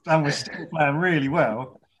 and we're still playing really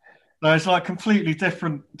well. So it's like a completely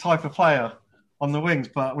different type of player on the wings,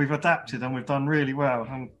 but we've adapted and we've done really well.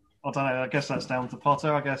 And I don't know, I guess that's down to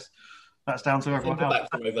Potter. I guess that's down to everyone else. Centre-backs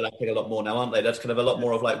are overlapping a lot more now, aren't they? That's kind of a lot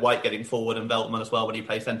more of like White getting forward and Veltman as well when he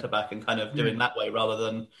plays centre-back and kind of doing that way rather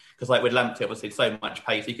than... Because like with Lamptey, obviously, so much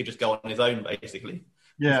pace, he could just go on his own, basically.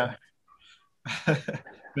 Yeah.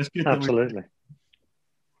 Absolutely.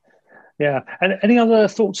 Yeah. And any other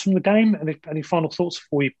thoughts from the game? Any final thoughts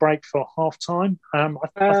before we break for half-time? I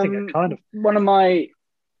think it kind of... One of my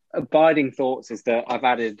abiding thoughts is that I've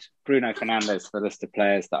added Bruno Fernandes to the list of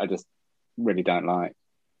players that I just really don't like.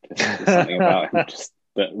 There's something about him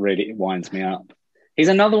that really winds me up. He's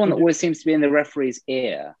another one that always seems to be in the referee's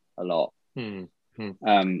ear a lot. Which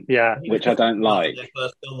I don't like.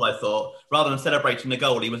 First goal, I thought, rather than celebrating the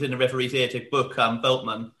goal, he was in the referee's ear to book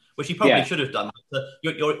Veltman, which he probably should have done.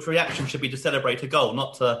 Your reaction should be to celebrate a goal,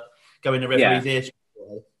 not to go in the referee's ear.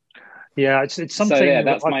 Yeah, it's something.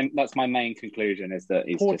 So that's my main conclusion is that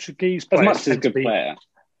he's Portuguese as much as a good player.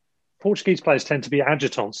 Portuguese players tend to be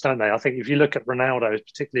adjutants, don't they? I think if you look at Ronaldo,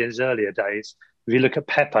 particularly in his earlier days, if you look at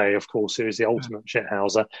Pepe, of course, who is the ultimate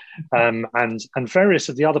shithouser, and various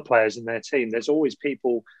of the other players in their team, there's always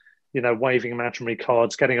people, waving imaginary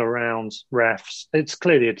cards, getting around refs. It's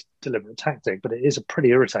clearly a deliberate tactic, but it is a pretty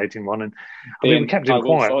irritating one. And we kept him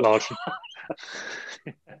quiet largely.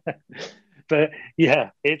 But yeah,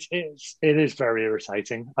 it is very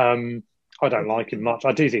irritating. I don't like him much.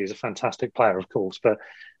 I do think he's a fantastic player, of course, but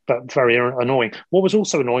very annoying. What was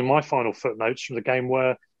also annoying, my final footnotes from the game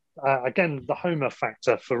were, again, the Homer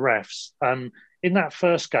factor for refs. In that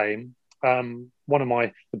first game, one of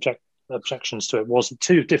my objections to it was that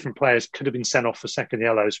two different players could have been sent off for second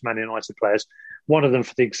yellows for Man United players. One of them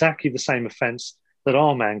for exactly the same offence that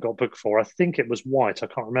our man got booked for. I think it was White. I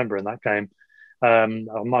can't remember in that game. I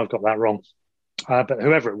might have got that wrong. But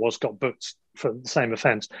whoever it was got booked for the same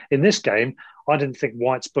offence. In this game, I didn't think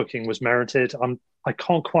White's booking was merited. I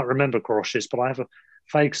can't quite remember Grosh's, but I have a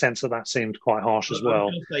vague sense that seemed quite harsh as well. I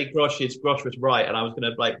was going to say Grosh was right, and I was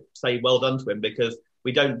going to say well done to him because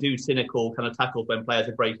we don't do cynical kind of tackles when players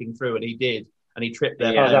are breaking through, and he did, and he tripped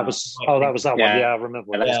there. That was that one. Yeah, I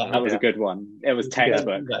remember. That was a good one. It was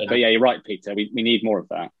textbook. But yeah, you're right, Peter. We need more of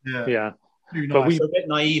that. Yeah. But we're a bit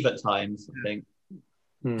naive at times, I think.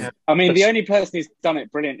 Yeah. I mean, the only person who's done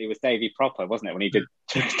it brilliantly was Davy Proper, wasn't it? When he did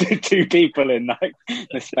two people in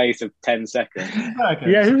the space of 10 seconds.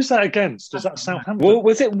 Yeah, who was that against? Was that Southampton?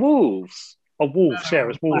 Was it Wolves? Oh, Wolves, yeah, it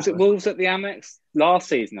was Wolves. Was it Wolves at the Amex last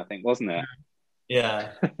season, I think, wasn't it?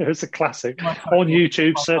 Yeah. It was a classic. On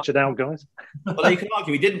YouTube, search it out, guys. Well, you can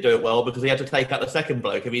argue he didn't do it well because he had to take out the second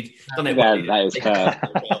bloke. If he'd done it well, that is fair.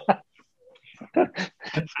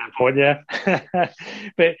 Fair point, yeah.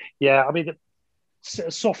 But yeah, I mean,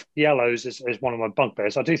 soft yellows is one of my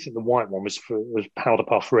bugbears. I do think the White one was powder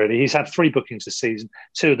puff, really. He's had 3 bookings this season.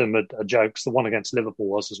 2 of them are jokes. The one against Liverpool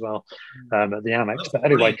was as well at the Amex. But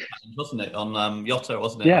anyway. Wasn't it? On Jota,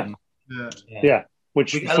 wasn't it? Yeah.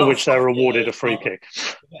 Which they were awarded a free kick.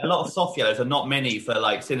 A lot of soft yellows and not many for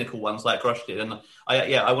cynical ones like Grosh did. And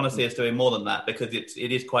I want to see us doing more than that because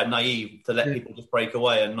it is quite naive to let people just break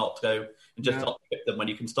away and not go and just not hit them when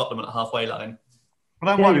you can stop them at the halfway line.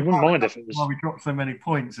 But I wouldn't mind if it was. Why we dropped so many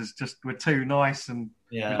points is just we're too nice and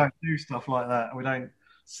we don't do stuff like that. We don't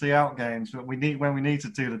see out games, but when we need to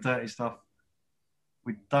do the dirty stuff,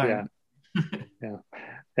 we don't.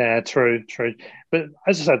 Yeah, true. But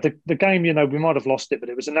as I said, the game, we might have lost it, but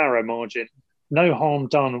it was a narrow margin. No harm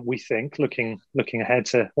done, we think. Looking ahead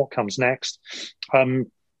to what comes next.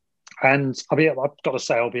 And I've got to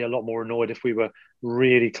say, I'll be a lot more annoyed if we were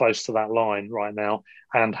really close to that line right now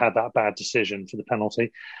and had that bad decision for the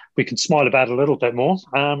penalty. We can smile about it a little bit more,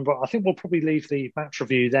 but I think we'll probably leave the match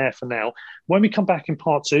review there for now. When we come back in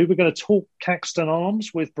part 2, we're going to talk Caxton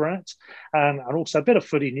Arms with Brett and also a bit of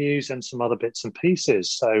footy news and some other bits and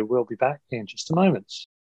pieces. So we'll be back in just a moment.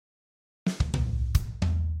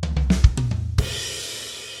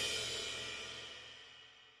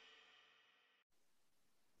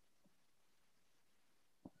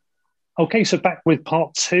 Okay, so back with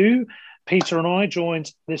part 2. Peter and I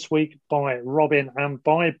joined this week by Robin and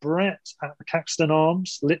by Brett at the Caxton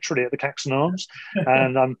Arms, literally at the Caxton Arms.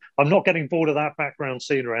 And I'm not getting bored of that background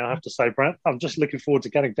scenery, I have to say, Brett. I'm just looking forward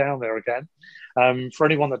to getting down there again. For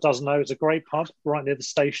anyone that doesn't know, it's a great pub right near the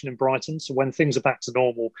station in Brighton. So when things are back to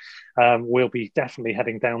normal, we'll be definitely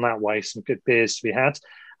heading down that way. Some good beers to be had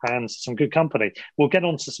and some good company. We'll get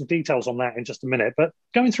on to some details on that in just a minute. But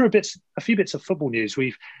going through a few bits of football news,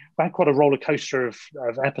 we've had quite a roller coaster of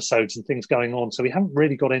episodes and things going on, so we haven't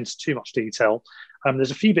really got into too much detail. There's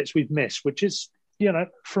a few bits we've missed, which is,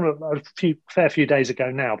 from a fair few days ago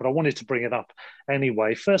now, but I wanted to bring it up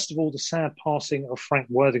anyway. First of all, the sad passing of Frank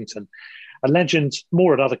Worthington, a legend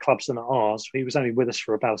more at other clubs than at ours. He was only with us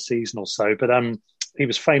for about a season or so, but he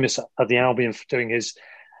was famous at the Albion for doing his,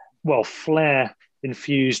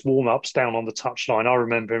 flair-infused warm-ups down on the touchline. I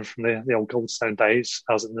remember him from the old Goldstone days.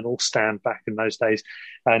 I was at the North Stand back in those days,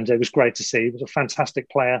 and it was great to see. He was a fantastic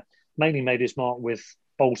player, mainly made his mark with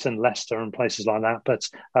Bolton, Leicester and places like that, but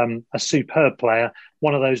a superb player,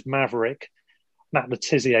 one of those maverick Matt Le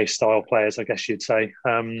Tissier style players, I guess you'd say,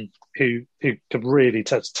 who could really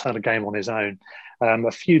turn a game on his own.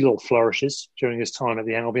 A few little flourishes during his time at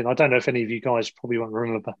the Albion. I don't know if any of you guys probably won't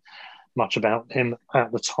remember much about him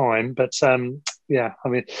at the time, but sad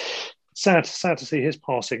to see his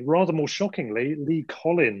passing. Rather more shockingly, Lee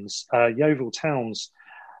Collins, Yeovil Town's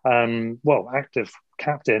active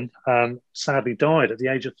captain, sadly died at the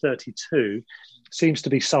age of 32. Seems to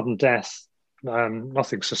be sudden death.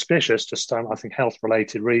 Nothing suspicious, just I think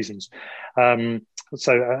health-related reasons.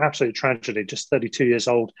 So absolute tragedy, just 32 years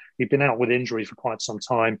old. He'd been out with injury for quite some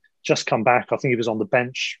time, just come back. I think he was on the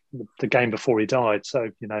bench the game before he died. So,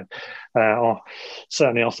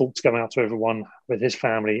 certainly our thoughts go out to everyone with his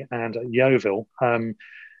family and Yeovil. A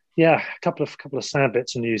couple of sad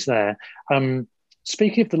bits of news there.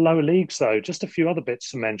 Speaking of the lower leagues, though, just a few other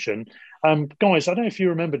bits to mention. Guys, I don't know if you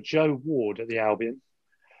remember Joe Ward at the Albion.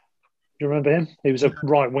 Do you remember him? He was a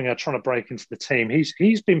right winger trying to break into the team.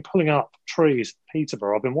 He's been pulling up trees at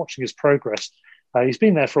Peterborough. I've been watching his progress. He's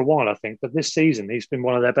been there for a while, I think, but this season he's been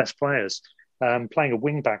one of their best players, playing a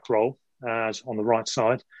wing-back role on the right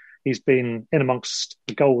side. He's been in amongst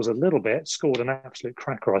the goals a little bit, scored an absolute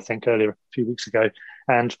cracker, I think, earlier a few weeks ago,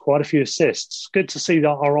 and quite a few assists. Good to see that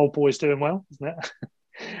our old boy's doing well, isn't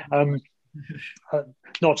it?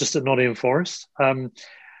 Not just at Nottingham Forest. And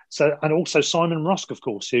also Simon Rusk, of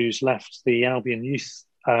course, who's left the Albion youth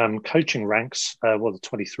coaching ranks, the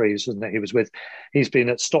 23s, isn't it, he was with. He's been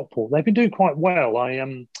at Stockport. They've been doing quite well.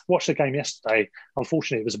 I watched the game yesterday.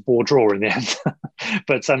 Unfortunately, it was a bore draw in the end.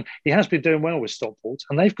 But he has been doing well with Stockport.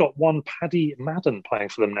 And they've got one Paddy Madden playing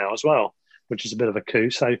for them now as well, which is a bit of a coup.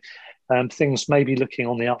 So things may be looking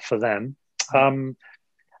on the up for them.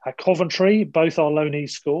 At Coventry, both our loanees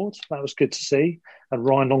scored. That was good to see. And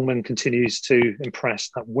Ryan Longman continues to impress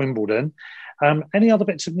at Wimbledon. Any other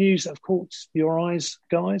bits of news that have caught your eyes,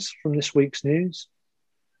 guys, from this week's news?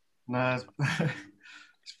 No,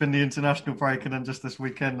 it's been the international break, and then just this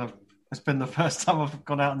weekend, it's been the first time I've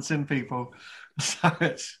gone out and seen people. So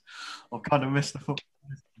I've kind of missed the football.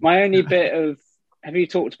 My only bit of... Have you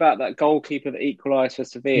talked about that goalkeeper that equalised for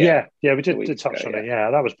Sevilla? Yeah, we did touch on it. Yeah,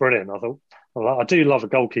 that was brilliant, I thought. I do love a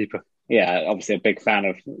goalkeeper. Yeah, obviously a big fan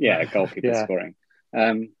of a goalkeeper scoring.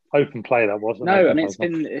 Open play that wasn't. No, I mean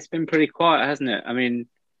it's been pretty quiet, hasn't it? I mean,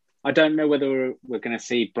 I don't know whether we're going to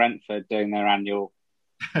see Brentford doing their annual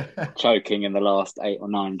choking in the last 8 or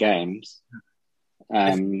 9 games.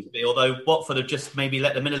 Although Watford have just maybe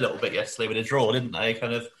let them in a little bit yesterday with a draw, didn't they?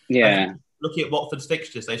 Kind of. Yeah. Looking at Watford's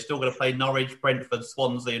fixtures, they've still got to play Norwich, Brentford,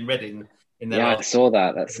 Swansea, and Reading in their. Yeah, I saw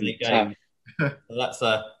that. That's tough. So that's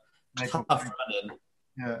a tough run.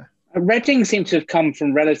 Yeah. Reading seem to have come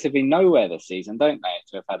from relatively nowhere this season, don't they?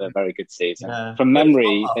 To have had a very good season. Yeah. From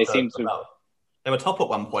memory, they seem to. They were top at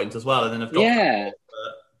one point as well, and then have got. Yeah.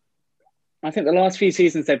 I think the last few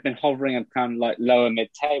seasons they've been hovering at kind of like lower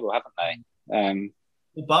mid-table, haven't they?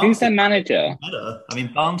 Who's their manager? I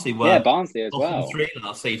mean, Barnsley were. Yeah, Barnsley as well. 3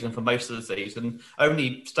 last season for most of the season.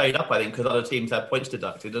 Only stayed up, I think, because other teams had points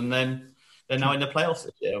deducted, and then they're now in the playoffs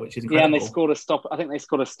this year, which is incredible. Yeah, and they scored I think they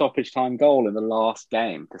scored a stoppage time goal in the last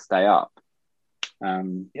game to stay up. I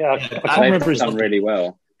can't remember. Done really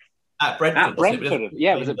well at Brentford. At Brentford,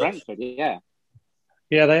 it was at Brentford. Yeah.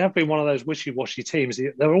 Yeah, they have been one of those wishy-washy teams.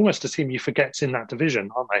 They're almost a team you forget's in that division,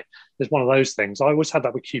 aren't they? There's one of those things. I always had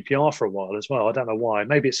that with QPR for a while as well. I don't know why.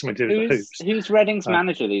 Maybe it's something to do with the hoops. Who's Reading's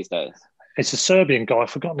manager these days? It's a Serbian guy. I've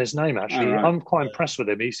forgotten his name, actually. Right. I'm quite impressed with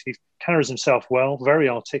him. He carries himself well, very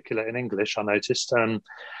articulate in English, I noticed. I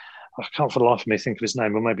can't for the life of me think of his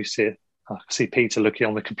name. We'll maybe see it I see Peter looking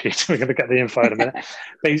on the computer. We're going to get the info in a minute.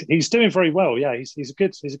 But he's doing very well. Yeah, he's a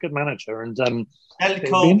good manager, and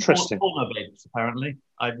it'll be interesting. Apparently,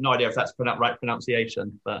 I have no idea if that's right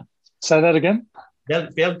pronunciation. But say that again.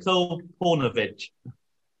 Veljko Paunovic.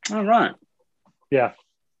 Oh, right. Yeah.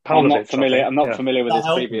 I'm not familiar. I'm not familiar with his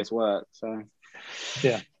previous work. So,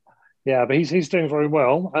 yeah, but he's doing very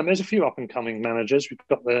well. There's a few up and coming managers. We've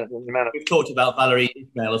got the man. We've talked about Valerie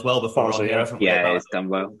Ismail as well before. Yeah, he's done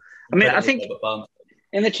well. I mean, I think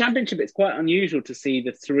in the Championship, it's quite unusual to see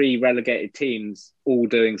the three relegated teams all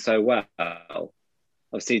doing so well.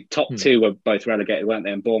 Obviously, top two were both relegated, weren't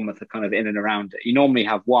they? And Bournemouth are kind of in and around it. You normally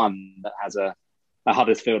have one that has a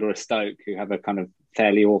Huddersfield or a Stoke who have a kind of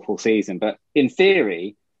fairly awful season. But in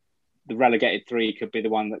theory, the relegated three could be the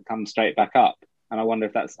one that comes straight back up. And I wonder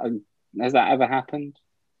if has that ever happened?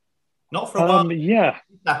 Not for a while. Yeah.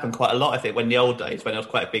 It happened quite a lot, I think, when the old days, when there was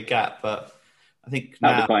quite a big gap. But I think now...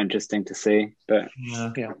 That'd be quite interesting to see. But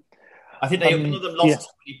yeah. I think none of them lost so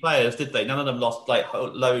many players, did they? None of them lost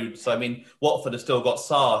loads. So, I mean, Watford has still got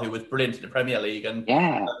Sarr, who was brilliant in the Premier League, and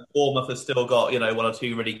Bournemouth has still got one or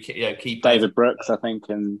two really key players. David Brooks, I think,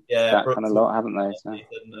 and that Brooks kind of lot, haven't they? So.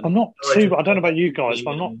 I'm not too. I don't know about you guys,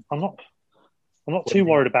 but I'm not too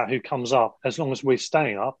worried about who comes up as long as we're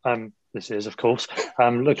staying up. This is, of course,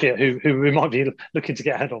 looking at who we might be looking to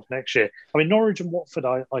get ahead of next year. I mean, Norwich and Watford,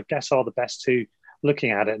 I guess, are the best two.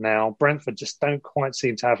 Looking at it now, Brentford just don't quite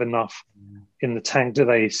seem to have enough in the tank, do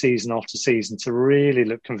they, season after season, to really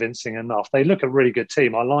look convincing enough. They look a really good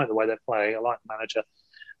team. I like the way they play. I like the manager.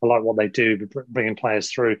 I like what they do, bringing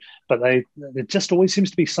players through. But there just always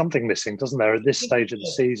seems to be something missing, doesn't there, at this stage of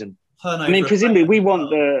the season? I mean, presumably we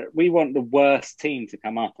want the worst team to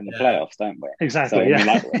come up in the playoffs, don't we? Exactly. So,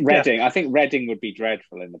 I mean, Reading. I think Reading would be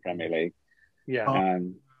dreadful in the Premier League. Yeah.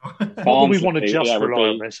 We want to just rely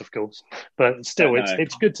on this, of course, but still,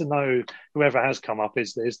 it's good to know whoever has come up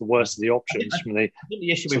is the worst of the options from the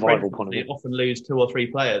survival point of view. They often lose 2 or 3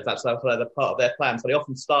 players. That's part of their plan. So they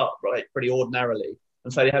often start pretty ordinarily,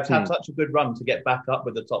 and so they have to have such a good run to get back up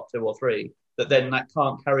with the top 2 or 3 that then that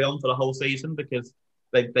can't carry on for the whole season because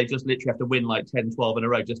they just literally have to win 10, 12 in a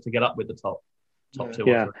row just to get up with the top 2 or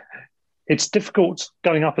 3. It's difficult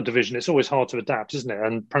going up a division. It's always hard to adapt, isn't it?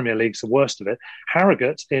 And Premier League's the worst of it.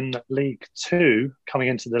 Harrogate in League 2, coming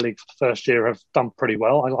into the league for the first year, have done pretty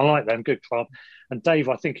well. I like them, good club. And Dave,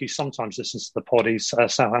 I think he sometimes listens to the pod. He's a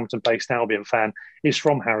Southampton-based Albion fan. He's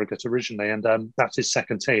from Harrogate originally, and that's his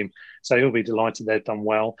second team. So he'll be delighted they've done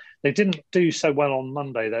well. They didn't do so well on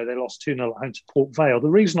Monday, though. They lost 2-0 at home to Port Vale. The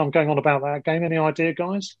reason I'm going on about that game, any idea,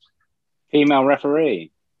 guys? Female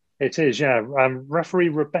referee. It is, yeah. Referee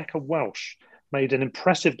Rebecca Welsh made an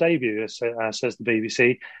impressive debut, says the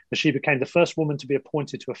BBC, as she became the first woman to be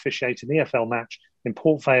appointed to officiate an EFL match in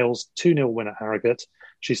Port Vale's 2-0 win at Harrogate.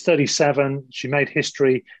 She's 37. She made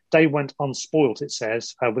history. Day went unspoilt, it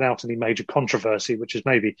says, without any major controversy, which is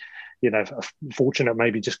maybe, fortunate,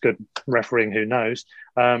 maybe just good refereeing, who knows.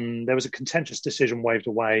 There was a contentious decision waved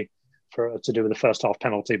away to do with the first half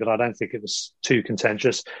penalty, but I don't think it was too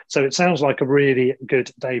contentious. So it sounds like a really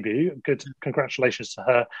good debut. Good congratulations to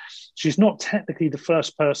her. She's not technically the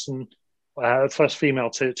first female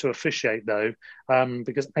to officiate, though,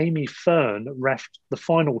 because Amy Fern reffed the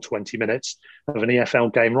final 20 minutes of an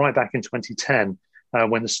EFL game right back in 2010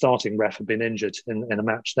 when the starting ref had been injured in a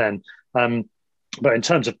match then. But in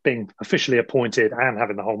terms of being officially appointed and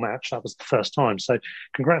having the whole match, that was the first time. So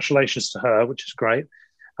congratulations to her, which is great.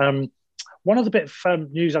 One other bit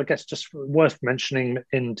of news, I guess, just worth mentioning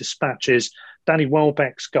in Dispatch is Danny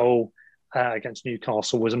Welbeck's goal against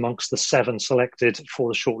Newcastle was amongst the 7 selected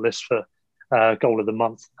for the shortlist for goal of the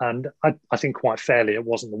month. And I think quite fairly it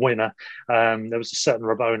wasn't the winner. There was a certain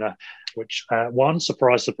Rabona, which won,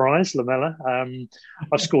 surprise, surprise, Lamella.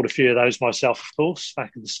 I've scored a few of those myself, of course,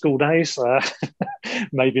 back in the school days.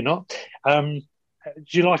 Maybe not. Do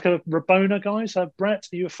you like a Rabona, guys? Brett,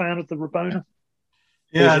 are you a fan of the Rabona?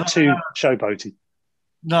 Yeah, or is it too showboaty?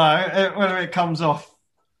 No, whether it comes off,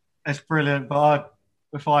 it's brilliant. But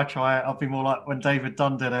if I try it, I'll be more like when David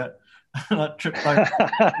Dunn did it. Like tripped over.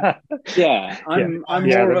 I'm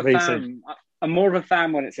more of a fan. I'm more of a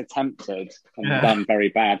fan when it's attempted and done very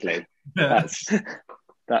badly. Yeah.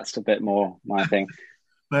 That's a bit more my thing.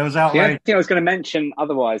 There was outrage. The other thing I was going to mention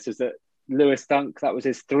otherwise is that Lewis Dunk, that was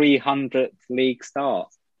his 300th league start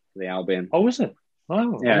for the Albion. Oh, was it?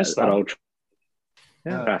 Oh, yeah, it's that old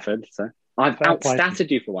Trafford. So I've outstatted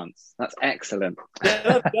you for once. That's excellent.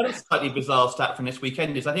 The other slightly bizarre stat from this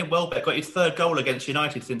weekend is I think Welbeck got his 3rd goal against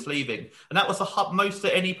United since leaving, and that was the most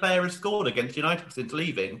that any player has scored against United since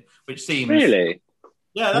leaving, which seems really.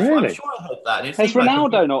 Yeah, that's what I'm sure I heard that. Has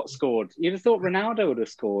Ronaldo not scored? You'd have thought Ronaldo would have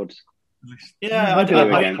scored Yeah, Maybe I they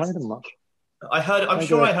against- haven't played them much. I heard. I'm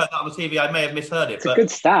sure I heard that on the TV. I may have misheard it. It's a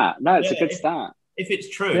good stat. No, it's a good stat. If it's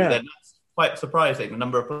true, Yeah. then that's quite surprising. The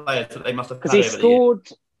number of players that they must have had Because over the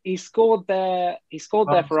years. he scored there. He scored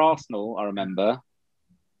there for Arsenal. I remember.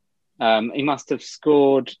 He must have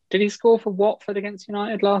scored. Did he score for Watford against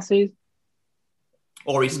United last season?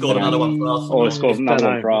 Or he scored another one for Arsenal. Or he scored another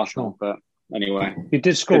one know, for not Arsenal. But anyway, He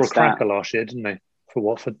did score Good a stat. cracker last year, didn't he, for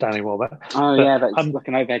Watford, Danny Welbeck? oh But, yeah, that's like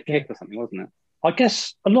an overhead kick or something, wasn't it? I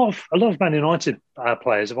guess a lot of Man United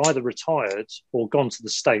players have either retired or gone to the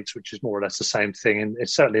States, which is more or less the same thing. And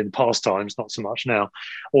it's certainly in past times, not so much now.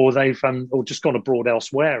 Or they've or just gone abroad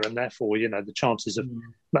elsewhere, and therefore, the chances of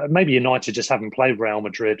maybe United just haven't played Real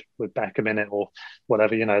Madrid with Beckham in it or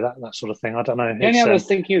whatever, that sort of thing. I don't know. The only other I was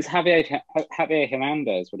thinking was Javier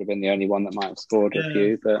Hernandez would have been the only one that might have scored a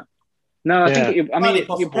few, but no, I think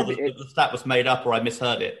You probably the stat was made up or I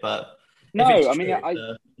misheard it, but. No, If it's I mean,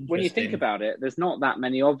 true, when you think about it, there's not that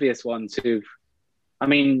many obvious ones who've. I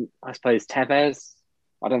mean, I suppose Tevez.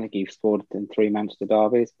 I don't think he scored in 3 Manchester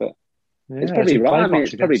derbies, but it's probably right. I mean,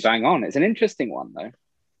 it's probably bang on. It's an interesting one, though.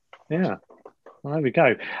 Yeah. Well, there we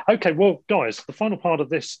go. Okay, well, guys, the final part of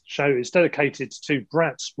this show is dedicated to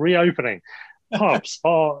Brat's reopening. Pubs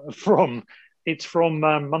are from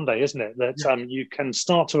Monday, isn't it? That you can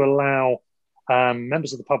start to allow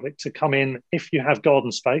members of the public to come in if you have garden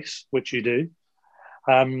space, which you do.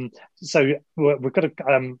 So we've got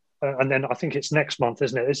to, and then I think it's next month,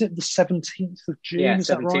 isn't it? Is it the 17th of June? Yeah, is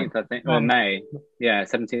that 17th, right? I think, or May. Yeah,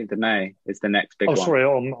 17th of May is the next big one. Oh, sorry,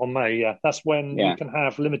 on May, yeah. That's when you can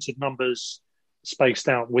have limited numbers spaced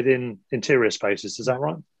out within interior spaces. Is that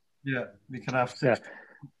right? Yeah, we can have 6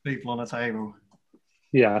 people on a table.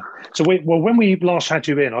 Yeah. So when we last had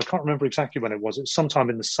you in, I can't remember exactly when it was. It was sometime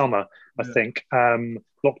in the summer, I think.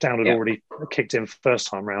 Lockdown had already kicked in first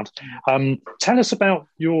time round. Tell us about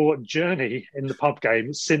your journey in the pub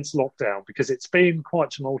game since lockdown, because it's been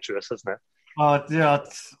quite tumultuous, hasn't it?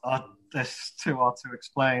 It's too hard to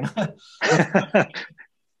explain.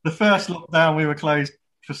 The first lockdown, we were closed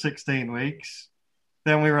for 16 weeks.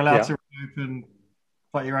 Then we were allowed to open,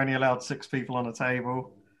 but you're only allowed 6 people on a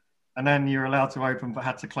table. And then you're allowed to open, but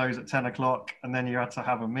had to close at 10 o'clock. And then you had to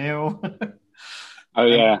have a meal. Oh,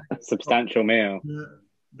 yeah. Substantial meal.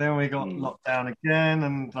 Then we got locked down again.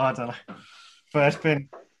 And I don't know. But it's been,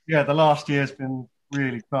 the last year's been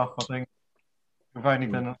really tough, I think. We've only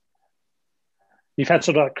been... You've had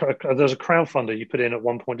sort of, there's a crowdfunder you put in at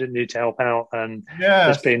one point, didn't you, to help out? And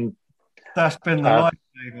that's been the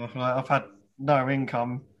lifesaver. I've had no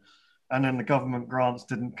income. And then the government grants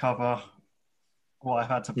didn't cover what I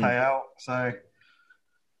had to pay out. So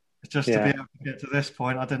it's just to be able to get to this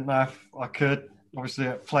point, I didn't know if I could. Obviously,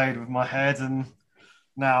 it played with my head, and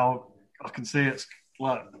now I can see it's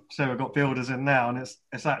like, so we've got builders in now, and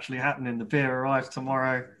it's actually happening. The beer arrives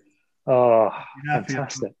tomorrow. Oh,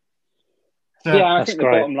 fantastic. So, I think the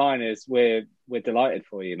bottom line is we're delighted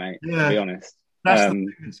for you, mate, to be honest. That's the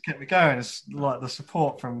thing that's kept me going. It's like the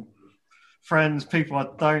support from friends, people I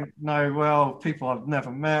don't know well, people I've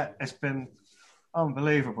never met. It's been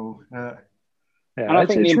unbelievable. And I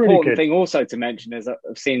think the important thing also to mention is that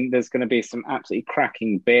I've seen there's going to be some absolutely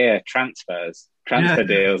cracking beer transfers. Transfer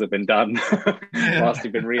deals have been done whilst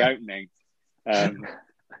you've been reopening,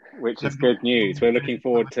 which is good news. We're looking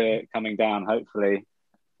forward to coming down, hopefully,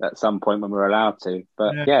 at some point when we're allowed to.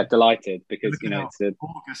 But delighted because, it's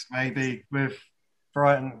August maybe with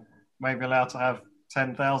Brighton maybe allowed to have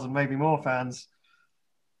 10,000, maybe more fans.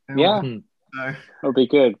 Yeah. So it'll be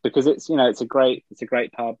good because it's a great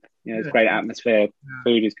pub. It's a great atmosphere.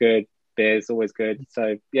 Food is good. Beer's always good.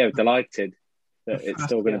 So delighted that it's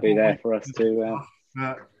still going to be there for us to.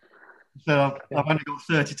 So I've only got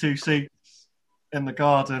 32 seats in the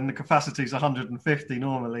garden. The capacity is 150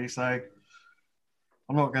 normally, so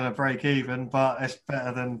I'm not going to break even, but it's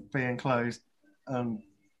better than being closed. And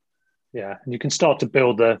you can start to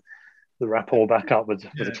build the rapport back up with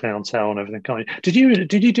the clientele and everything, can't you?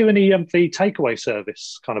 Did you do any the takeaway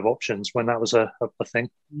service kind of options when that was a thing?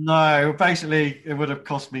 No, basically it would have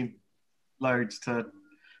cost me loads to.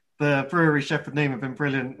 The brewery Shepherd Neame have been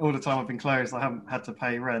brilliant. All the time I've been closed, I haven't had to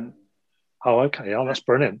pay rent. Oh, okay. Oh, that's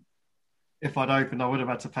brilliant. If I'd opened, I would have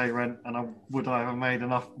had to pay rent, and I would have made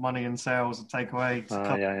enough money in sales and takeaway.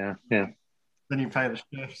 Yeah. Then you pay the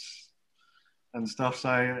chefs and stuff.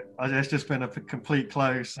 So it's just been a complete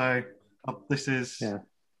close. So this is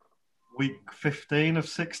week 15 of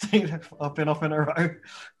 16. I've been off in a row.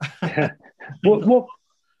 What?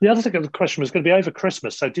 The other thing of the question was going to be over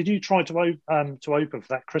Christmas. So did you try to open for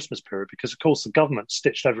that Christmas period? Because, of course, the government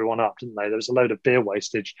stitched everyone up, didn't they? There was a load of beer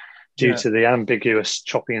wastage due to the ambiguous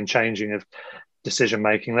chopping and changing of decision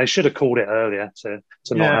making. They should have called it earlier to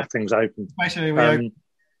not have things open. Basically, we opened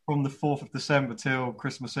from the 4th of December till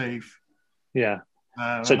Christmas Eve. Yeah.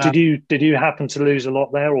 So did you happen to lose a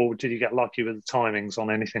lot there, or did you get lucky with the timings on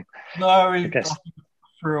anything? No, I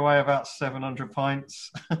threw away about 700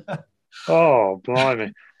 pints. Oh,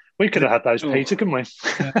 blimey. We could have had those, Peter, couldn't we?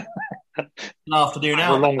 An afternoon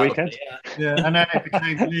out. For a long weekend. Yeah, and then it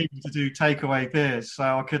became illegal to do takeaway beers, so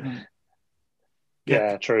I couldn't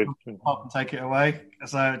true. Up and take it away.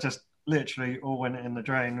 So it just literally all went in the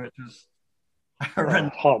drain, which was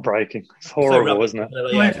horrendous. Heartbreaking. It's horrible, isn't it?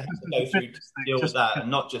 Yeah, to go through to deal with that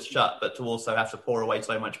and not just shut, but to also have to pour away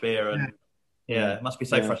so much beer. And it must be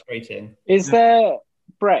so frustrating. Is there,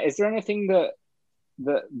 Brett, is there anything that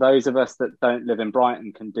those of us that don't live in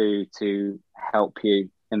Brighton can do to help you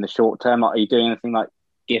in the short term? Like, are you doing anything like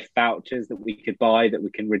gift vouchers that we could buy that we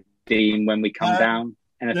can redeem when we come down?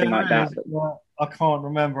 Anything like that? I can't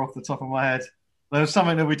remember off the top of my head. There was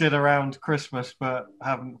something that we did around Christmas, but I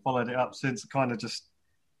haven't followed it up since. I kind of just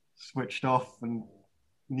switched off and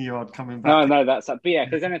knew I'd coming back. No, that's that. But yeah, if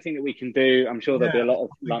there's anything that we can do, I'm sure there'll be a lot of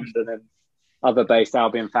London and other based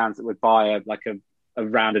Albion fans that would buy a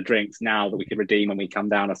round of drinks now that we could redeem when we come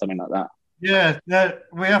down or something like that. Yeah,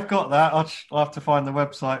 we have got that. I'll have to find the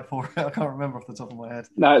website for it. I can't remember off the top of my head.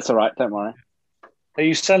 No, it's all right. Don't worry. Are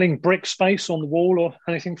you selling brick space on the wall or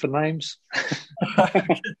anything for names? No,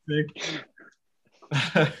 do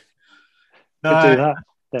that.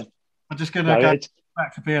 Yeah. I'm just going to go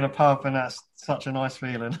back to being a pub, and that's such a nice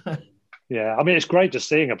feeling. Yeah, I mean, it's great just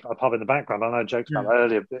seeing a pub in the background. I know jokes about that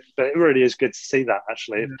earlier, but it really is good to see that,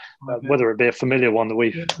 actually. Whether it be a familiar one that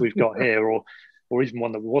we've got here or even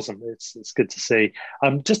one that wasn't, it's good to see.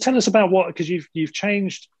 Just tell us about because you've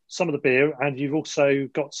changed some of the beer, and you've also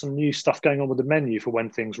got some new stuff going on with the menu for when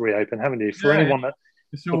things reopen, haven't you? For anyone that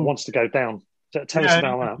wants to go down, tell us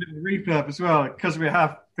about that. Refurb as well, because we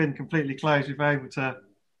have been completely closed. We've been able to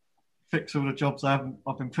fix all the jobs I've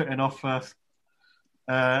been putting off for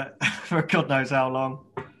God knows how long.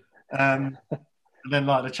 And then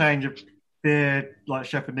like the change of beer, like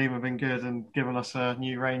Shepherd Neame have been good and given us a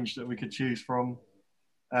new range that we could choose from.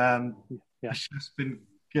 It's just been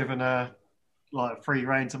given a free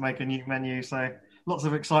rein to make a new menu, so lots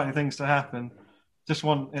of exciting things to happen. Just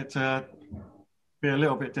want it to be a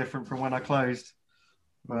little bit different from when I closed,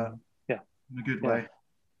 but in a good way.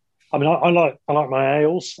 I mean, I like my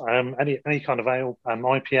ales, any kind of ale,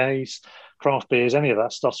 IPAs, craft beers, any of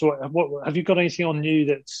that stuff. So, what have you got anything on new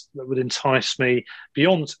that would entice me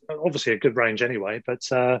beyond? Obviously, a good range anyway. But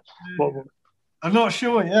I'm not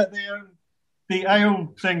sure yet. The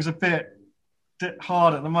ale thing's a bit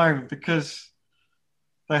hard at the moment because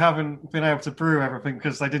they haven't been able to brew everything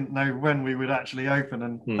because they didn't know when we would actually open,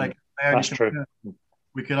 and they only confirmed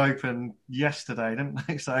we could open yesterday, didn't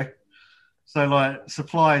they? So like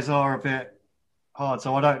supplies are a bit hard.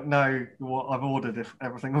 So I don't know what I've ordered if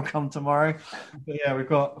everything will come tomorrow. But yeah, we've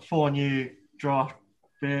got 4 new draft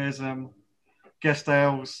beers, guest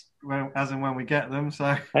ales as and when we get them.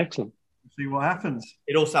 So excellent. See what happens.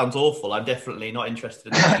 It all sounds awful. I'm definitely not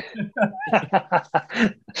interested in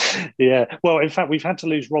that. Yeah. Well, in fact, we've had to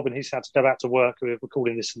lose Robin. He's had to go back to work. We're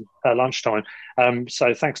recording this at lunchtime.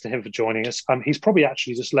 So thanks to him for joining us. He's probably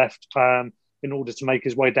actually just left in order to make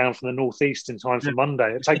his way down from the northeast in time for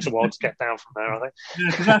Monday. It takes a while to get down from there, I think.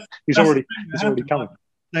 Yeah, he's already coming.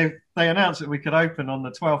 They announced that we could open on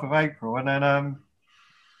the 12th of April, and then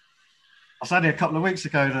it's only a couple of weeks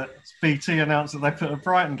ago that BT announced that they put a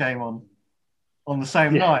Brighton game on the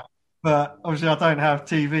same night. But obviously I don't have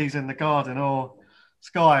TVs in the garden or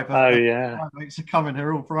Sky, but mates are coming.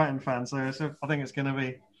 They're all Brighton fans, so I think it's going to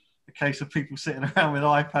be a case of people sitting around with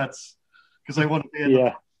iPads because they want to be in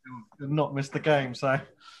the and not miss the game. So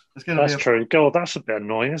it's going to be true. God, that's a bit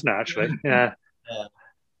annoying, isn't it? Actually, yeah,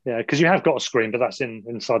 because you have got a screen, but that's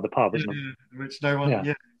inside the pub, isn't it? Which no one.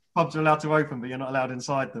 Yeah, pubs are allowed to open, but you're not allowed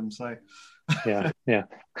inside them. So yeah.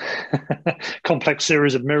 Complex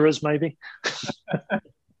series of mirrors, maybe.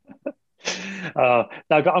 No,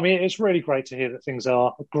 but I mean, it's really great to hear that things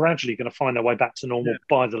are gradually going to find their way back to normal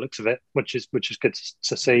by the looks of it, which is good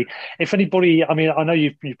to see. If anybody, I mean, I know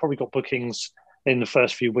you've probably got bookings in the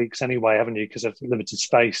first few weeks anyway, haven't you? Because of limited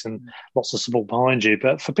space and lots of support behind you.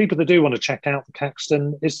 But for people that do want to check out the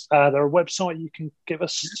Caxton, is there a website you can give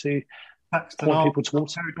us to point people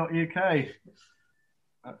towards? Caxtonarms.co.uk.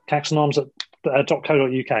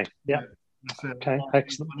 Caxtonarms.co.uk. Yeah. Okay,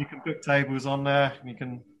 excellent. You can book tables on there.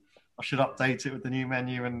 I should update it with the new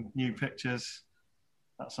menu and new pictures.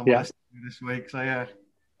 That's on my list this week. So yeah,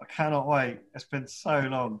 I cannot wait. It's been so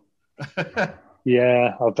long.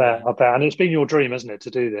 Yeah, I bet. And it's been your dream, hasn't it, to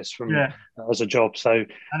do this as a job? So,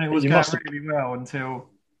 and it was going really well until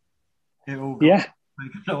it all got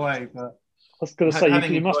taken away. But I was going to say,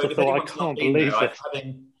 you must have thought, I can't believe it.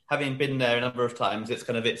 Having been there a number of times, it's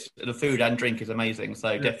the food and drink is amazing.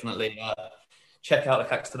 So definitely check out the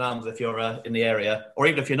Caxton Arms if you're in the area, or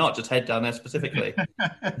even if you're not, just head down there specifically.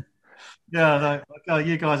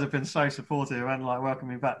 You guys have been so supportive and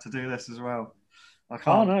welcoming me back to do this as well.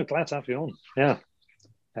 Glad to have you on. Yeah.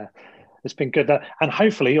 It's been good. And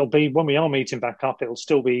hopefully it'll be, when we are meeting back up, it'll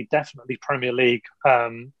still be definitely Premier League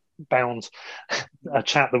bound a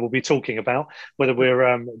chat that we'll be talking about, whether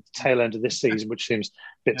we're tail end of this season, which seems a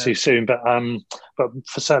bit too soon, but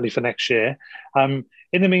certainly for next year.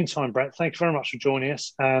 In the meantime, Brett, thank you very much for joining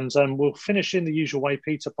us, and we'll finish in the usual way,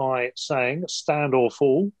 Peter, by saying stand or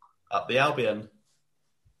fall. Up the Albion.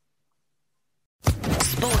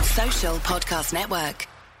 Sports Social Podcast Network.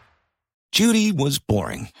 Judy was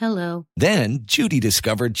boring. Hello. Then Judy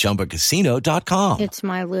discovered ChumbaCasino.com. It's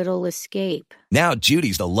my little escape. Now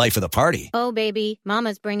Judy's the life of the party. Oh, baby,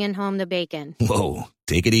 mama's bringing home the bacon. Whoa,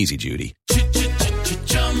 take it easy, Judy.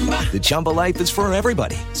 The Chumba life is for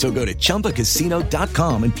everybody. So go to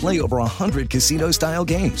ChumbaCasino.com and play over 100 casino-style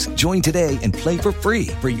games. Join today and play for free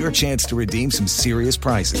for your chance to redeem some serious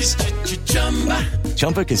prizes.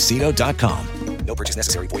 ChumbaCasino.com. No purchase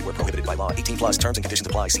necessary. Void where prohibited by law. 18+ terms and conditions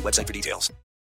apply. See website for details.